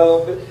porn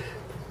hub.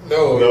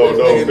 No,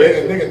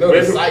 nigga know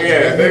the site.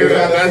 Yeah,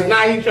 that's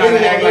not he trying to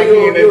act like he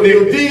in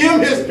your DM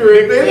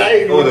history, bitch. Now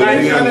he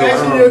trying to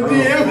ask you your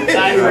DM history.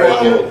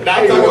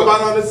 I'm talking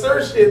about on the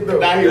search shit though.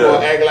 Now he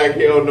gonna act like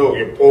he don't know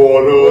your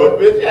porn hub,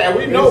 bitch. Yeah,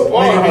 we know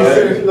porn hub.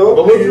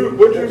 But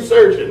what you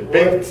searching?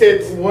 Big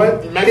tits,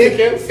 what?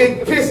 Mexicans?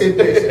 Big pissy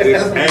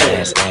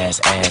bitch.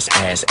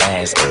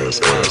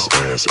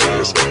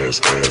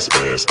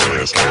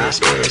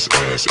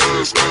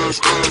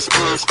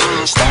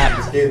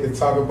 Stop. Scared to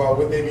talk about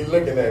what they be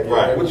looking at.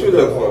 Right. What you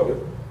look for?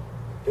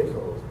 Thick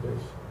hoes,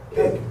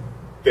 bitch.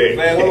 Thick.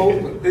 Fat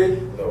hoes?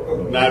 Thick?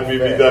 No. Not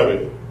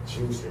BBW.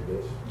 Juicy,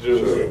 bitch.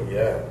 Juicy.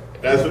 Yeah.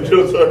 That's what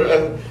you're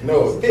talking.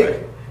 No,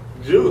 thick.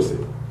 Juicy.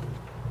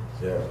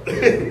 Yeah.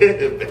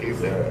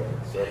 Yeah.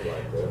 Stuff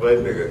like that. But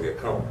nigga get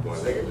comfortable.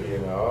 Nigga be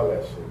in all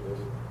that shit,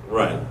 bitch.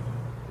 Right.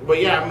 But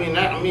yeah, I mean,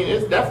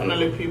 it's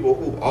definitely people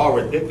who are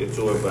addicted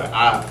to it. But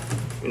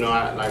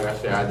like I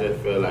said, I just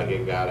feel like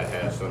it gotta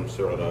have some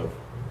sort of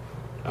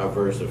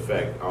adverse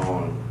effect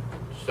on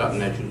something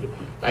that you do.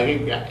 Like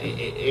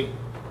it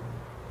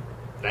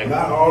like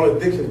not all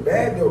addictions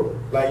bad though.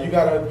 Like you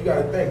gotta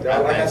think.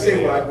 Like I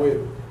said, like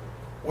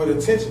with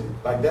attention,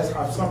 like that's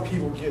how some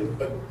people get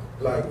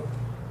like.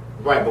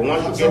 Right, but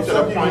once you get to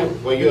the point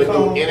where you'll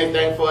do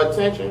anything for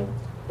attention,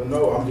 but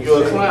no, I'm just you're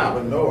saying, a clown.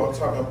 But no, I'm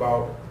talking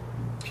about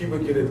people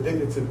get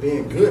addicted to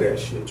being good at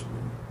shit.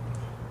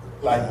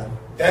 Like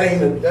that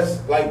ain't that's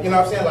like you know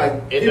what I'm saying.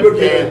 Like people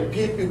get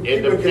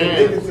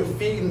addicted to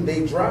feeding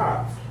they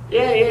drive.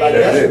 Yeah. Like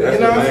you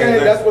know what I'm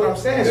saying. That's what I'm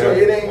saying. Yeah. So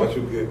it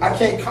ain't. I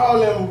can't call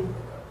them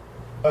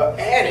an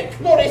addict.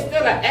 No, they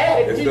still an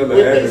addict. They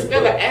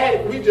still an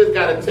addict. We just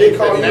gotta take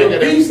the negative.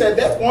 They beast at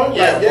that point.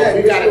 Yeah,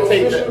 we gotta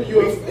take the.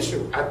 You're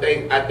official. I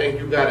think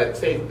you gotta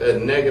take the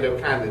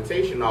negative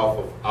connotation off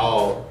of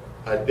all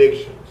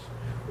addictions.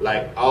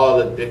 Like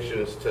all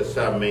addictions to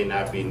some may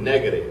not be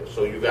negative.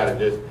 So you gotta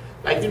just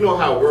like you know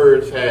how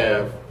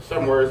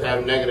some words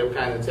have negative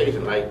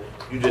connotation. Like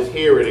you just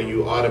hear it and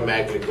you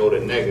automatically go to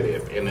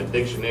negative. And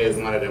addiction is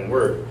one of them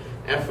words.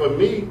 And for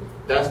me,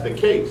 that's the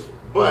case.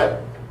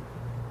 But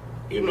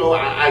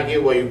I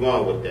get where you're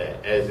going with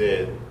that. As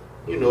in,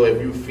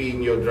 if you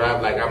feeding your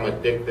drive, like I'm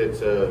addicted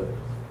to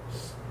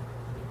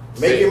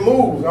making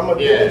moves. I'm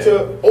addicted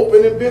to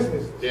opening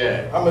businesses.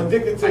 Yeah. I'm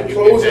addicted to Like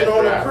closing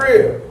on a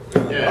crib.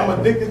 Yeah. I'm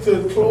addicted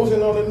to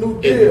closing on a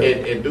new deal.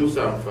 It do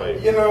something for you.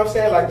 You know what I'm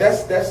saying? Like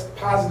that's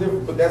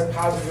positive, but that's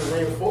positive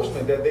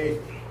reinforcement that they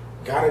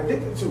got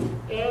addicted to.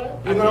 Yeah.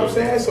 You know what I'm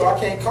saying? So I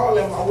can't call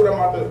them. What am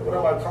I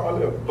to call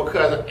them?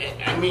 Because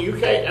you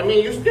can't.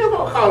 You still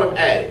gonna call them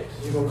addicts.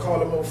 You're gonna call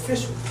them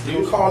official.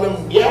 You're gonna call them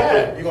wealthy.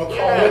 Yeah. You're gonna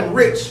call them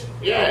rich.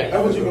 Yeah.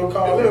 That's what you're gonna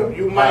call them.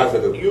 You might.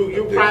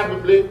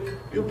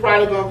 You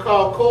probably gonna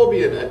call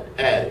Kobe an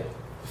addict.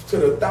 To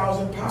the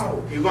 1,000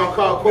 power. You're gonna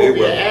call Kobe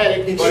an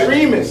addict.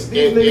 Extremists.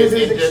 These niggas is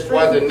it just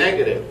wasn't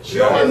negative.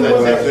 Jordan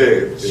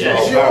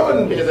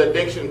His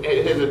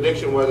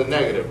addiction wasn't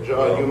negative.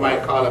 Jordan, you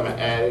might call him an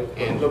addict.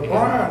 And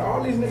LeBron,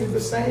 all these niggas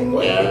the same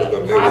way. Yeah.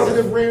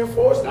 Positive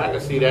reinforcement. I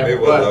can see that. They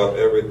was up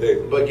every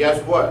day. But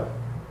guess what?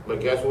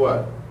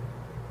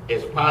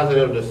 It's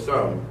positive to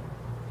some,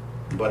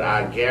 but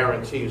I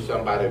guarantee you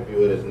somebody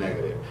view it as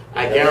negative.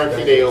 I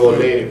guarantee they old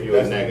lady view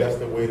it as negative. That's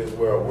the way this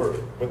world works.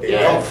 But they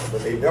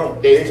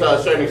don't. They to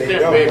a certain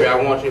extent, baby,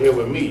 I want you here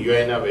with me. You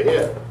ain't never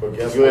here.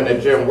 You in the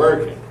gym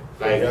working.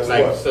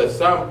 So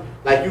some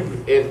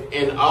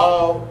in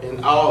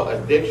all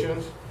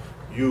addictions,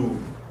 you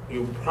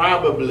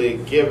probably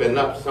giving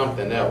up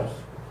something else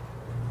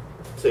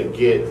to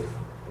get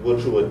what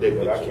you addicted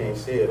to. But I can't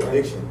say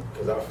addiction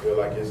because I feel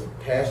like it's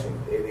passion.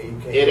 It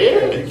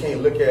is. You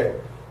can't look at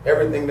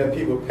everything that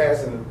people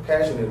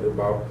passionate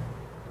about.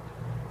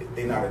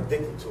 They're not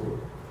addicted to it.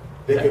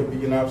 They could be,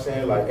 you know what I'm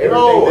saying? Like everything.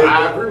 No,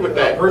 I agree with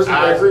that.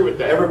 I agree with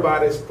that.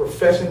 Everybody's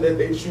profession that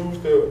they choose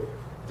to,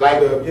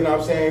 you know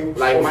what I'm saying?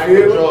 Like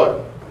Michael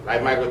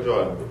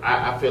Jordan.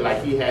 I feel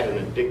like he had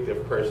an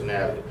addictive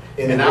personality.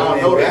 And I don't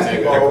know that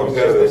nigga. Basketball was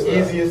just the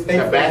easiest thing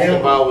for him.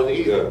 Basketball was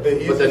easy. But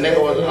the nigga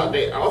was,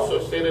 they also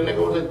say the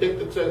nigga was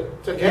addicted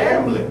to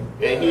gambling.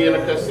 And he in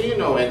a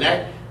casino. And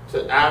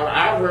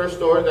I've heard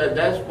stories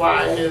that's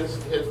why his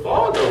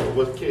father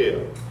was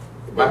killed.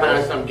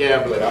 Behind some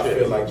gambling shit. I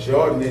feel like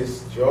Jordan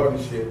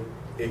shit,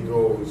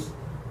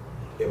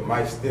 it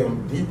might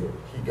stem deeper.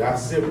 He got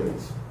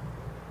siblings.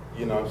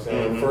 You know what I'm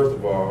saying? Mm-hmm. First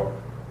of all,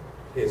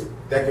 you know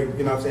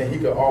what I'm saying, he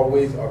could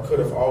always or could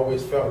have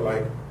always felt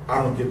like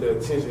I don't get the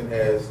attention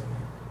as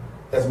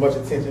much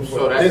attention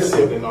for this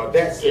sibling or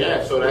that sibling.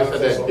 Yeah, so that's an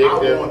addictive.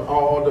 So I want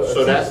all the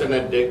attention. That's an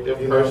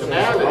addictive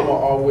personality. So I'm gonna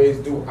always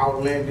do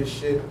outlandish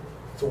shit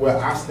to where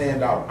I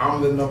stand out.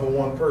 I'm the number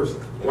one person.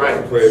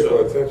 Right. Pray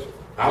for attention.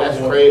 That's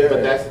crazy,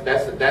 but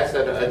that's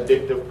an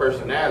addictive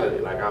personality.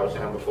 Like I was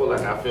saying before,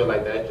 like I feel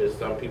like that's just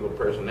some people's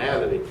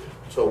personality.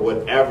 So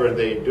whatever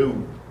they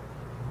do,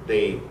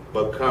 they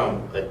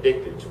become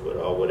addicted to it,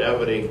 or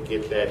whatever they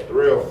get that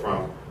thrill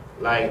from.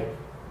 Like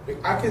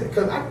I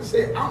can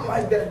say I'm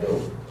like that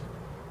though.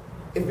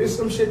 If it's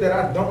some shit that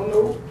I don't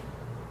know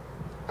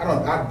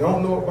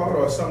about,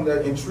 or something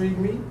that intrigued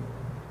me,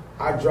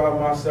 I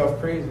drive myself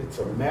crazy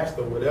to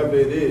master whatever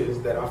it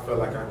is that I felt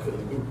like I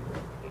couldn't do.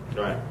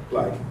 Right.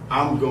 Like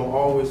I'm gonna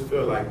always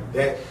feel like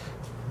that,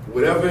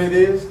 whatever it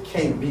is,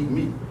 can't beat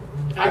me.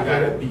 I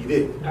gotta beat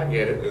it. I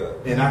get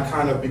it. And I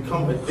kind of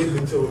become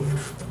addicted to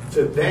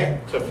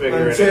that to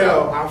figure it until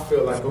out. I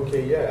feel like,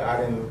 okay, yeah,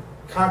 I didn't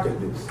conquer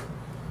this.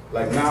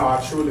 Like now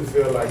I truly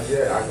feel like,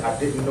 yeah, I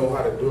didn't know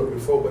how to do it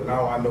before, but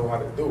now I know how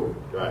to do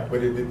it. Right.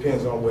 But it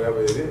depends on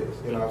whatever it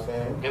is. You know what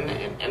I'm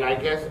saying? And I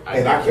guess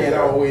I can't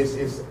always.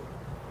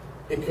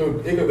 It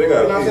could. You know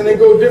what I'm saying? They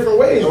go different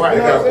ways. Right.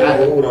 You know what I'm saying?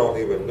 People who don't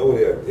even know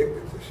they're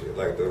addicted to shit.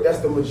 Like that's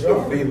the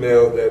majority. The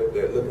females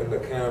that look in the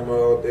camera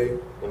all day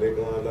when they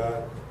going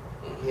live.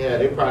 Yeah,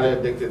 they probably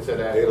addicted to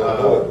that. They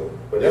don't know it.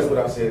 But that's what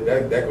I said.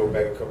 That go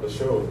back a couple of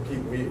shows.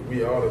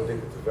 We all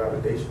addicted to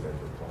validation at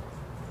this point.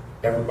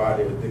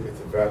 Everybody addicted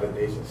to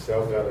validation,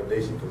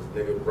 self-validation. Because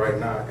nigga, right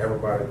now,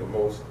 everybody the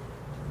most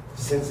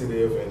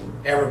sensitive,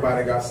 and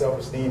everybody got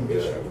self-esteem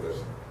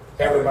issues.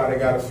 Everybody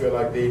got to feel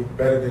like they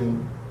better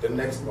than the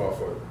next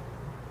motherfucker.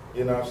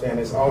 You know what I'm saying?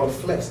 It's all the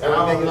flex.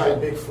 Everything is a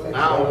big flex.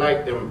 I don't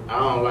like them. I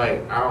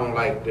don't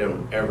like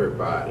them.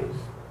 Everybody's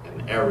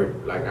and I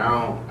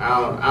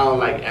don't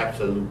like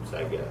absolutes.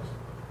 I guess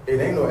it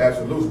ain't no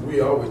absolutes.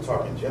 We always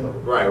talk in general.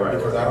 Right.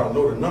 Because I don't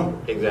know the number.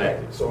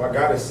 Exactly. So I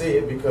gotta say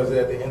it because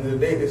at the end of the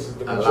day, this is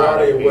the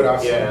majority of what I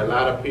see. Yeah, a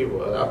lot of people.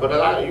 But a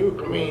lot of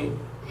you. I mean,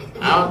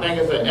 I don't think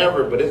it's an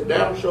ever, but it's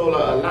damn sure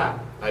a lot.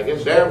 Like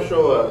it's damn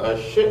sure a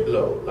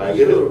shitload. Like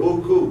it is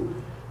buku.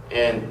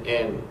 And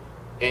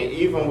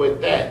even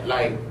with that,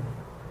 like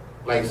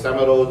some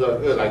of those are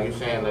good. Like you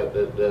saying that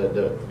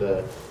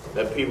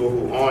the people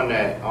who on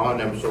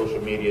them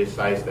social media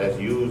sites that's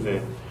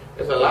using,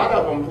 there's a lot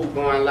of them who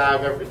going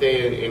live every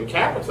day and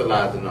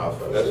capitalizing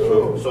off of it. That's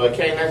true. So it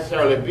can't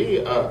necessarily be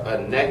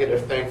a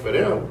negative thing for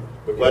them,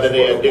 whether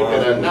they're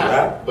addicted or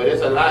not. But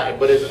it's a lot.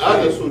 But it's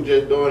others who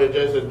just doing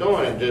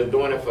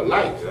it for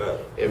likes. Yeah.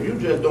 If you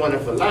just doing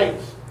it for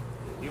likes,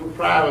 you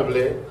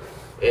probably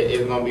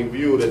it's gonna be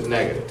viewed as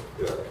negative.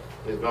 Yeah.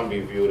 It's gonna be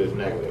viewed as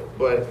negative.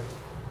 But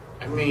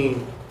I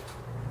mean,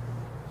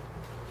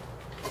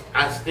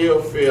 I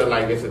still feel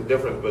like it's a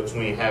difference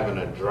between having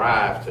a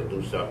drive to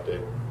do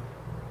something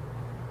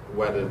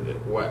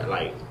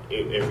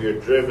if you're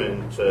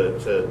driven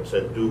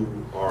to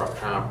do or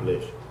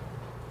accomplish,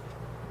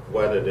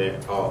 whether than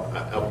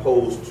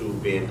opposed to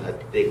being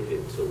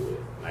addicted to it.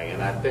 Like,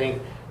 and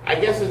I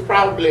guess it's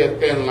probably a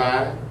thin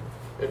line.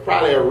 It's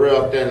probably a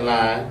real thin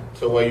line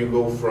to where you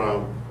go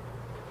from,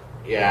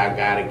 yeah, I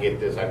gotta get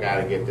this, I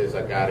gotta get this,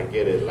 I gotta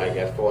get it, like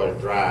as far as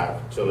drive,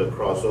 till it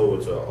cross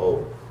over to,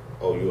 oh,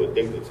 you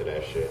addicted to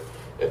that shit.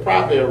 It's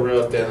probably a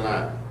real thin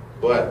line.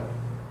 But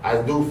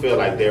I do feel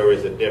like there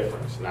is a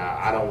difference.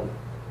 Now,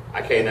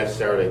 I can't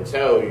necessarily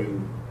tell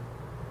you.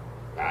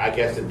 I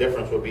guess the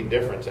difference would be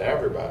different to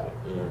everybody.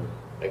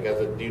 I guess,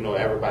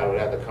 everybody would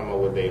have to come up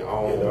with their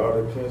own. It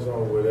all depends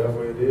on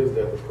whatever it is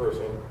that the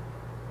person,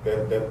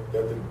 that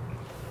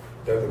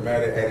the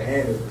matter at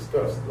hand is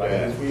discussed. Like,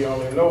 if we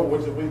only know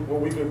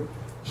what we could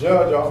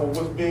judge off of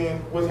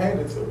what's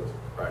handed to us.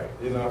 Right.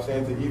 You know what I'm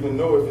saying? To even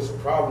know if it's a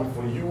problem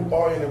for you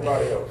or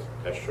anybody else.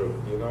 That's true.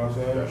 You know what I'm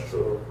saying? That's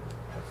true.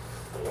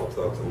 I'm gonna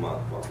talk to my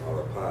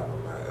other partner,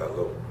 man.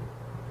 Hello.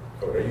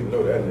 Oh, you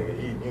know that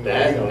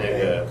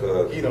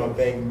nigga. He don't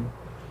think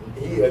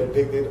he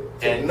addicted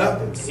to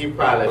nothing. He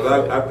probably.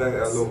 But I think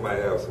Hello might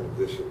have some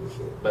good shit to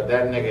say. But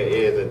that nigga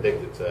is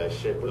addicted to that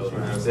shit, though.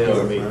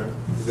 Tell me.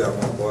 You got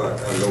my boy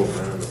Hello,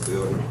 man, in the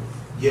building.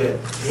 Yeah,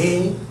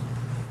 he.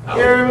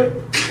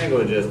 Nigga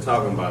was just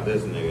talking about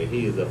this nigga.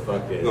 He's a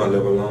fucking. You gonna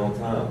live a long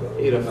time, though.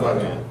 He the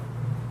fucking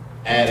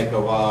addict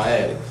of all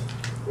addicts.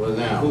 What's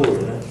now? Cool,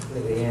 man.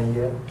 Nigga in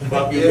here.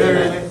 Fuck you been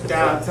at?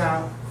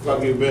 Downtown.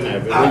 Fuck you been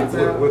at,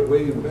 Where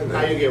you been at?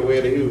 How you get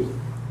where to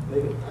Houston?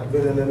 Nigga, I've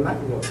been in the night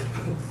though.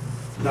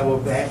 Double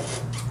back.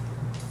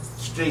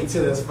 Straight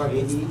to this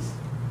fucking east.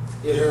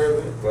 You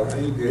heard me? Well, how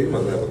you get? You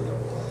must have a number.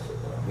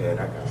 Man,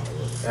 I got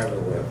it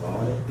everywhere,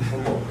 Vawnie.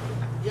 Come on.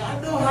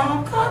 Y'all know how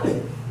I'm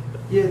coming.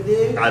 You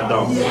dig? I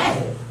don't.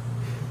 Yeah.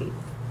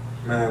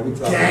 Man, we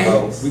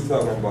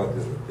talking about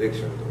this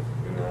addiction, though.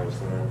 You know what I'm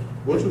saying?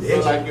 What you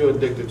feel like you're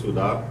addicted to,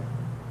 dog?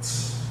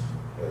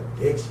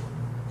 Addiction.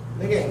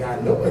 Nigga ain't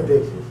got no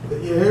addiction.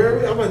 You hear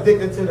me? I'm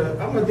addicted to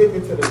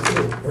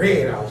the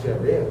bread out here,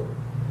 really.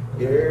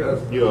 You hear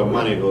me? You're a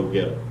money go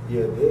getter.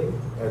 You dig?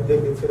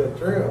 Addicted to the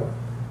thrill.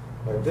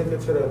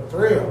 Addicted to the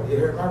thrill. You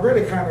hear me? I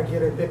really kind of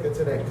get addicted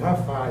to that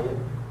gunfire.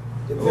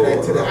 I'm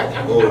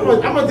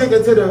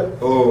addicted to the.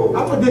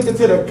 I'm addicted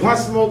to the gun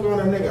smoke on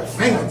a nigga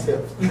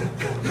fingertips.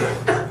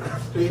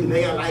 Street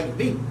nigga like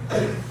me.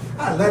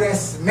 I love that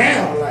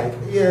smell, like,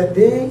 yeah,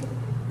 dig?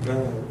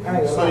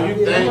 So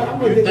you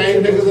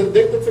think niggas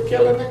addicted to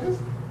killing niggas?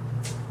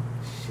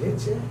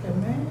 Shit, yeah,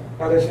 man.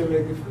 How that shit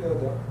make you feel,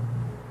 though?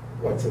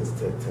 What,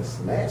 to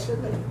smash a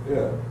nigga?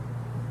 Yeah.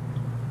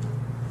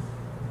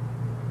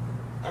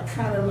 I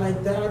kind of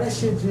like, dog, that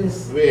shit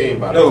just... We ain't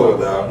about to No, talk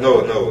dog.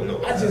 about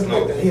No. I just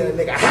like to hear a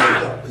nigga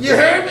holler. You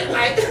heard me?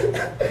 Like,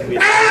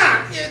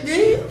 you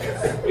dig?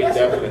 We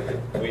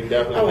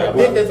definitely. I'm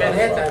addicted to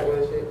that type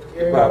of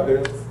shit. Pop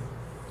pills.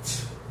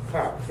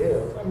 Pop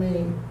pills. I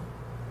mean,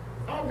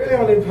 I really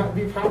only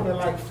be popping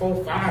like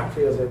 4-5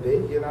 pills a day,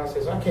 you know what I'm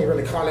saying? So I can't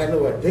really call that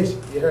no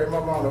addiction. You heard my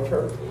mom no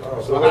purpose.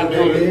 So what it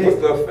do? What's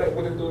the effect?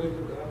 What it do?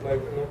 Like,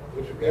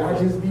 what you get? I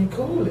just be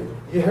cooling.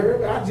 You heard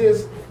me?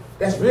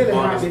 That's really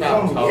how I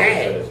become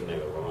gag.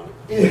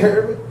 You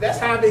heard me? That's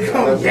how I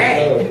become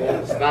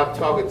gag. Stop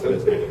talking to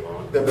this nigga,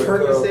 man. The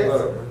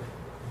Percocets,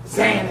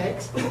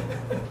 Xanax,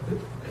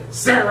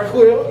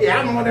 Seroquel. Yeah,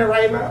 I'm on there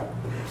right now.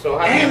 So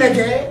how and the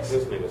gags.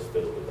 This nigga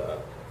stupid, dog.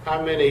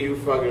 How many of you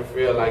fucking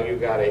feel like you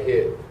gotta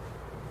hit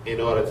in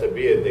order to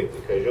be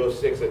addicted? Because your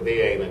 6 a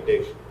day ain't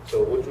addiction.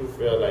 So what you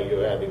feel like you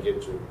have to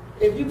get to?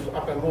 If you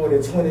popping more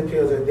than 20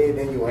 pills a day,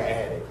 then you an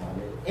addict.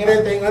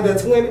 Anything under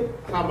 20?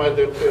 How much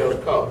them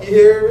pills cost? You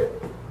hear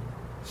it?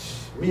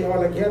 Me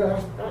all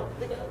together,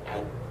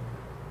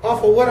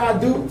 off of what I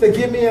do to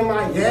get me in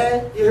my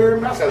yag, you hear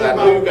me? Because I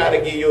know you gotta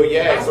get your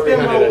yag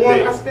 300 a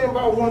day. I spend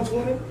about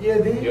 120, yeah,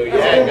 D. Your I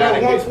spend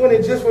about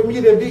 120 just for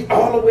me to be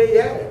all the way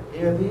yag,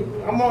 yeah, D.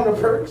 I'm on the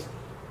perks.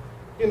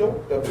 You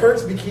know, the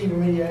perks be keeping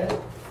me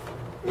yag.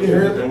 You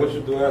hear me? And what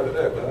you do after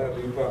that?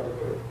 After you pop the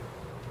perks?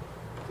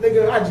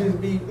 Nigga, I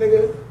just be,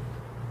 nigga.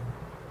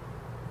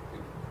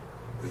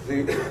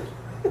 See?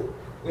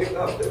 Wake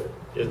up there.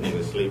 This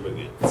nigga sleep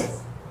again.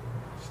 This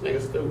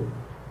nigga stupid.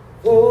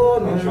 Oh,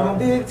 no,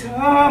 big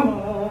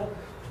timer.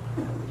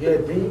 Yeah,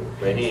 D.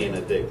 But he ain't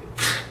addicted.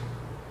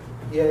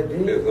 Yeah, D.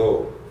 It's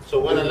old. So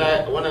when the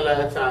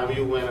last time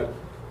you went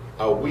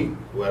a week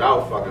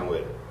without fucking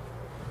with it?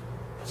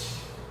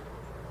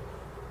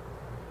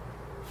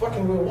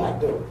 Fucking with what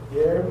though?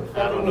 Yeah.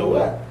 I don't know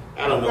what.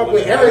 I don't know Fuck what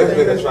with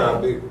everything. This nigga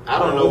trying to be. I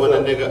don't know when a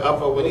nigga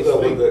up or when he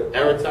sleep.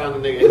 Every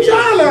time the nigga. What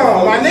y'all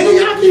on, my nigga?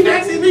 Y'all keep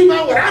asking me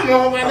about what I'm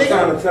on, my I'm nigga.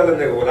 trying to tell a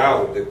nigga what I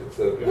was addicted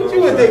to. What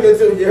you addicted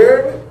to? You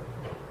heard me?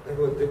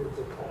 Nigga addicted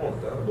to porn,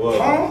 dog. What?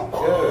 Porn?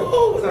 Yeah.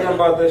 Oh, Tell him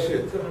about that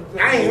shit. I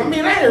ain't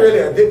really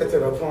addicted to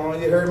the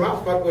porn. You heard me? I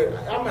fuck with.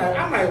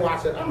 I might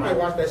watch it. I might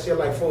watch that shit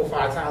like 4 or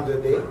 5 times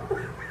a day.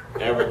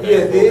 Everything.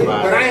 Yeah, dude.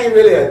 But I ain't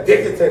really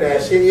addicted to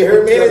that shit. You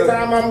heard me?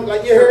 Anytime I'm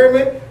like, you heard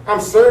me?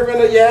 I'm serving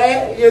a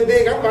yag. You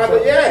dig? I'm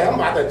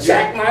about to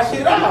jack my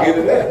shit off. You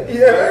get it?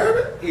 You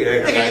heard me? He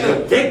acting Nigga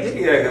ain't addicted.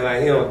 He acting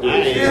like he don't do I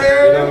this ain't, shit.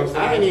 You know what I'm saying?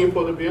 I ain't even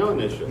supposed to be on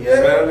this shit.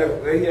 Yeah.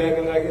 Man, he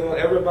acting like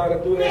everybody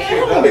do that Man,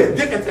 shit. I'm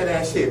addicted to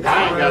that shit.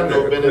 I ain't got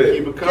no business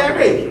keeping company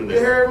Gary, with you you.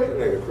 heard me?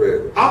 Nigga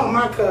crazy. All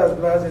my cuz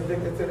bloods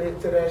addicted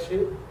to that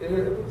shit. You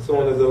heard me?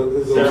 Soon as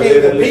this You can't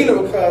even be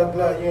no cuz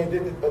blood. You ain't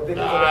addicted to that.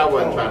 No, I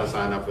wasn't trying to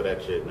sign up for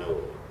that shit, no.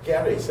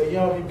 Gary, so you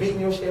don't be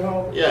beating your shit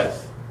home?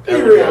 Yes. Be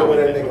real with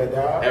that nigga,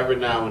 dog. Every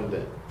now and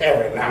then.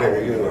 Every now and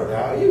Nigga, you then, lying.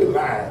 dog. You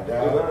lying, You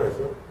dog. lying,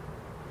 son.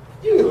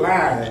 You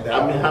lying,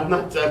 dog. I mean, I'm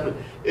not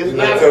telling. It's You're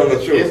not. not telling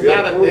the truth. It's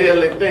Yeah. not a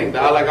daily thing,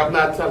 dog. Like I'm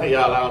not telling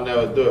y'all I'll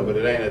never do it, but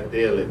it ain't a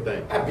daily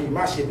thing. I beat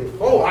my shit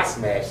before I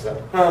smashed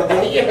up.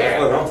 That's Yeah.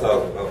 what I'm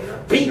talking about, man.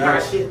 Beat my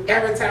shit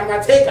every time I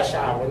take a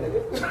shower,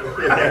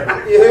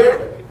 nigga. You heard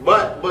me?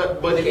 But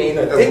Nigga ain't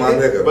That's my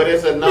addicted. nigga. but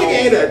it's a known. Nigga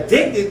ain't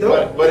addicted,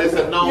 though. But it's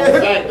a known Yeah.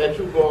 fact that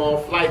you go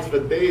on flights for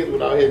days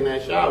without hitting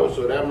that shower,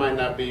 so that might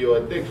not be your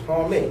addiction.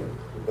 On me.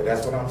 But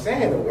that's what I'm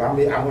saying, though. I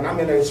mean, when I'm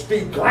in the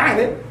street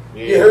grinding,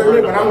 Yeah, you heard me?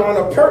 right When I'm on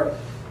a perk,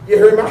 you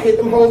heard me? I hit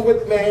them hoes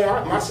with,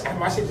 man, my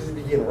shit just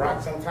be getting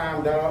rocked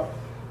sometime, dog.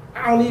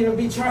 I don't even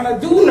be trying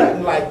to do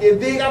nothing like you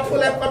dig. I pull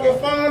that fucking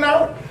phone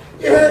out.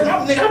 You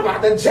heard me? I'm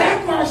about to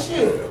jack my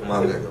shit.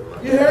 My nigga, man.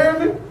 You heard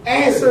me?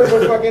 And serve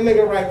a fucking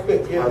nigga right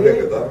quick. You My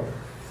dig? nigga, dog.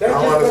 That's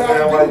I just don't what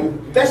understand I why do. you.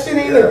 That shit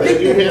ain't Yeah.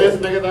 Did you hear this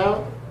addicted. nigga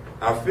down?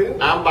 I feel.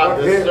 I'm about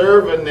to Yeah.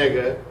 serve a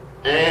nigga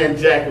and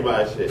jack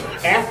my shit.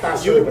 After I You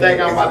serve a think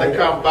nigga, I'm about to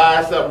come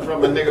buy something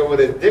from a nigga with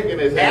his dick in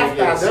his hand?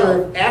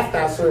 After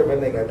I serve a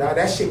nigga, dog,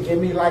 that shit give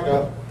me like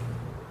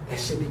that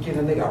shit be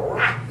giving a nigga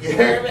rock. You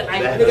heard me?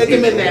 Like, nigga,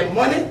 give me that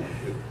money.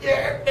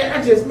 Yeah, and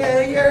I just,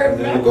 man, you heard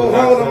me? I go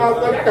home to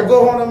my, I can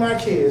go home to my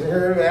kids, you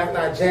heard me? After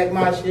I jack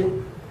my shit,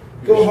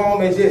 go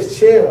home and just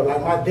chill,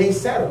 like my day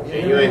settled.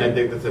 And you ain't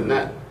addicted to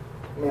nothing.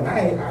 Man, I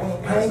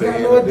ain't got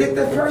no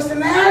addictive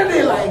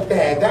personality like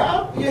that,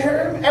 dog. You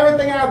heard me?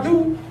 Everything I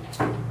do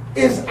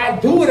is I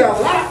do it a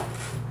lot,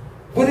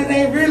 but it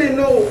ain't really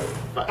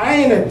I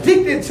ain't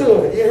addicted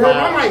to it. You heard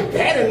me? I might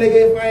bat a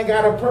nigga if I ain't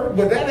got a perk,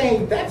 but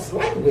that's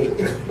lightweight.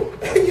 You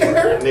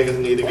heard me? Niggas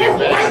need to get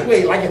That's back.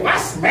 lightweight. Like if I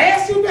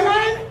smash you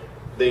behind it,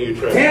 Then you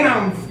try. then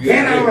I'm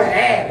an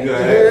addict. You You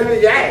an heard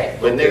me? Yeah.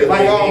 But niggas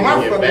like on need my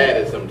to get fucking bad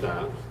at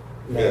sometimes.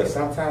 man, Yeah.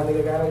 sometimes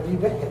nigga gotta be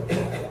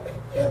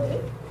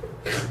bad.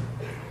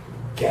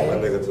 My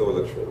nigga told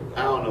the truth.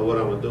 I don't know what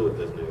I'm gonna do with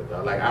this nigga,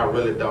 dog. Like I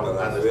really don't But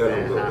I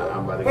understand feel him, how though.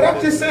 I'm about to But get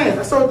I'm just this.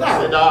 saying, so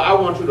Dog, dog, I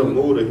want you to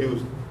move to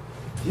Houston.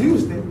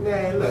 Houston,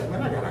 man, look,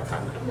 man, I gotta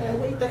come. Man,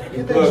 where you think I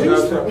get that Look,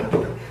 juice that's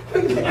from?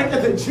 Where you think I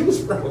get the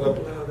juice from? What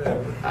up,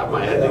 man? I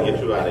might have to get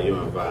you out of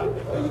your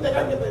environment. Where you think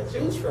I get that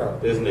juice from?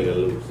 This nigga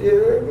loose. You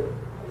heard me?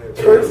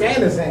 Perks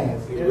and his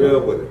hands. He you real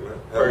heard me? with it, man.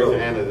 First Hello.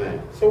 and his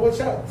hand. So what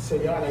y'all? So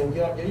y'all ain't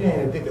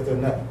addicted to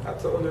nothing. I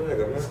told the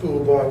nigga, man.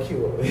 Schoolboy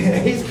Q.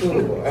 He's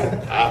schoolboy.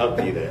 I'll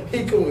be there.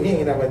 He cool. He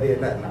ain't never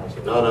did nothing out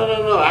shit.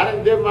 No. I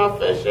done did my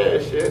fair share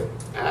of shit.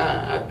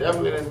 I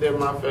definitely done did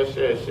my fair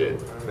share of shit.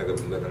 That nigga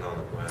be looking on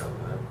the ground,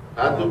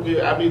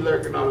 man. I be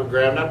lurking on the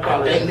gram. That I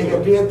probably think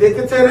nigga be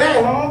addicted to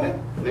that, homie.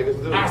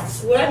 niggas do. I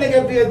swear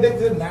nigga be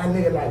addicted to not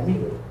nigga like me.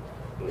 Though.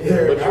 But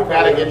you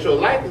gotta get your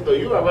license though.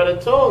 You already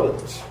told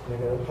us.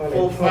 Nigga,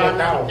 Full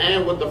 100,000.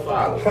 and with the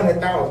father.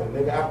 100,000,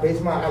 nigga.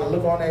 I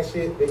look on that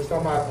shit based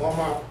on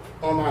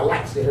my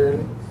likes. You heard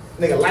me?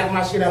 Nigga like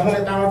my shit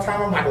 100,000 times.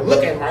 I'm about to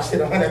look at my shit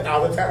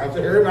 100,000 times.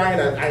 You heard me? I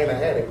ain't an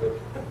addict though.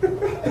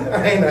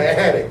 I ain't an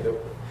addict though.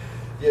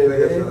 Yeah,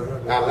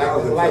 nigga. I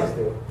like his likes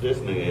though. This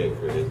nigga is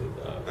crazy, dog.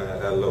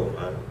 Hello,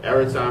 man.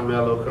 Every time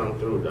Mello come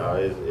through, dog,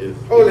 is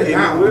Hold it Keep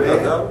down, real,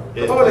 man. dog.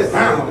 Hold it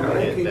down,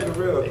 man. Keep it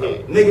real,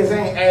 dog. Niggas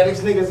ain't addicts.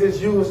 Niggas is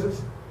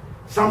users.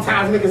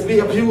 Sometimes niggas be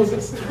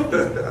abusers.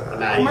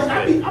 I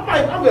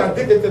might be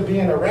addicted to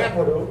being a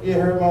rapper though. You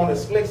heard me on the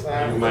slick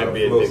side. You might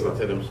be addicted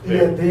to them Yeah,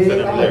 spirits, to dude.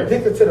 them I'm lyrics.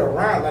 addicted to the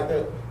rhyme, like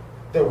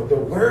the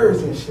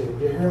words and shit.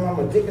 You hear me? I'm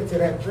addicted to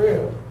that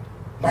drill.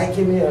 Might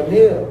give me a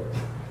meal.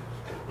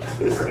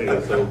 This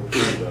nigga so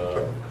cute,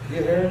 dog.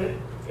 You hear me?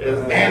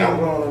 It's- And I'm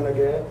blowing on the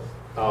gas.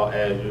 All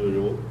as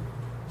usual.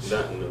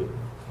 Nothing new.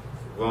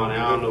 Vaughnie,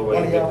 I don't know where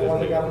One to of get y'all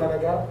this got nigga. another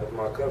guy? That's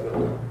my cousin,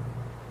 man.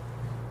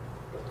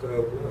 That's cuz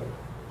blood.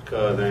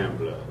 Cuz and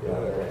blood.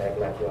 Y'all better act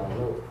like y'all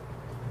know.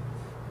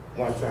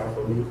 One time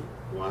for me.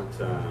 One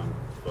time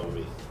for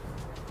me.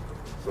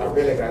 I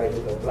really gotta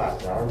hit the block,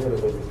 bro. I really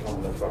was just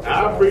coming to fuck.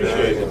 I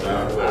appreciate it,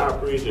 man. I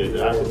appreciate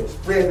it.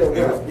 Spread the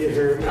wealth, you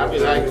heard me? I be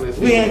liking this.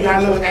 We ain't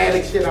got no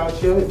addict shit out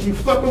here. If you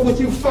fuck with what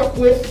you fuck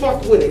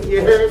with it.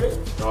 You heard me?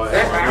 Oh, yeah.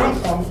 That's how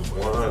I'm coming.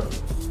 100.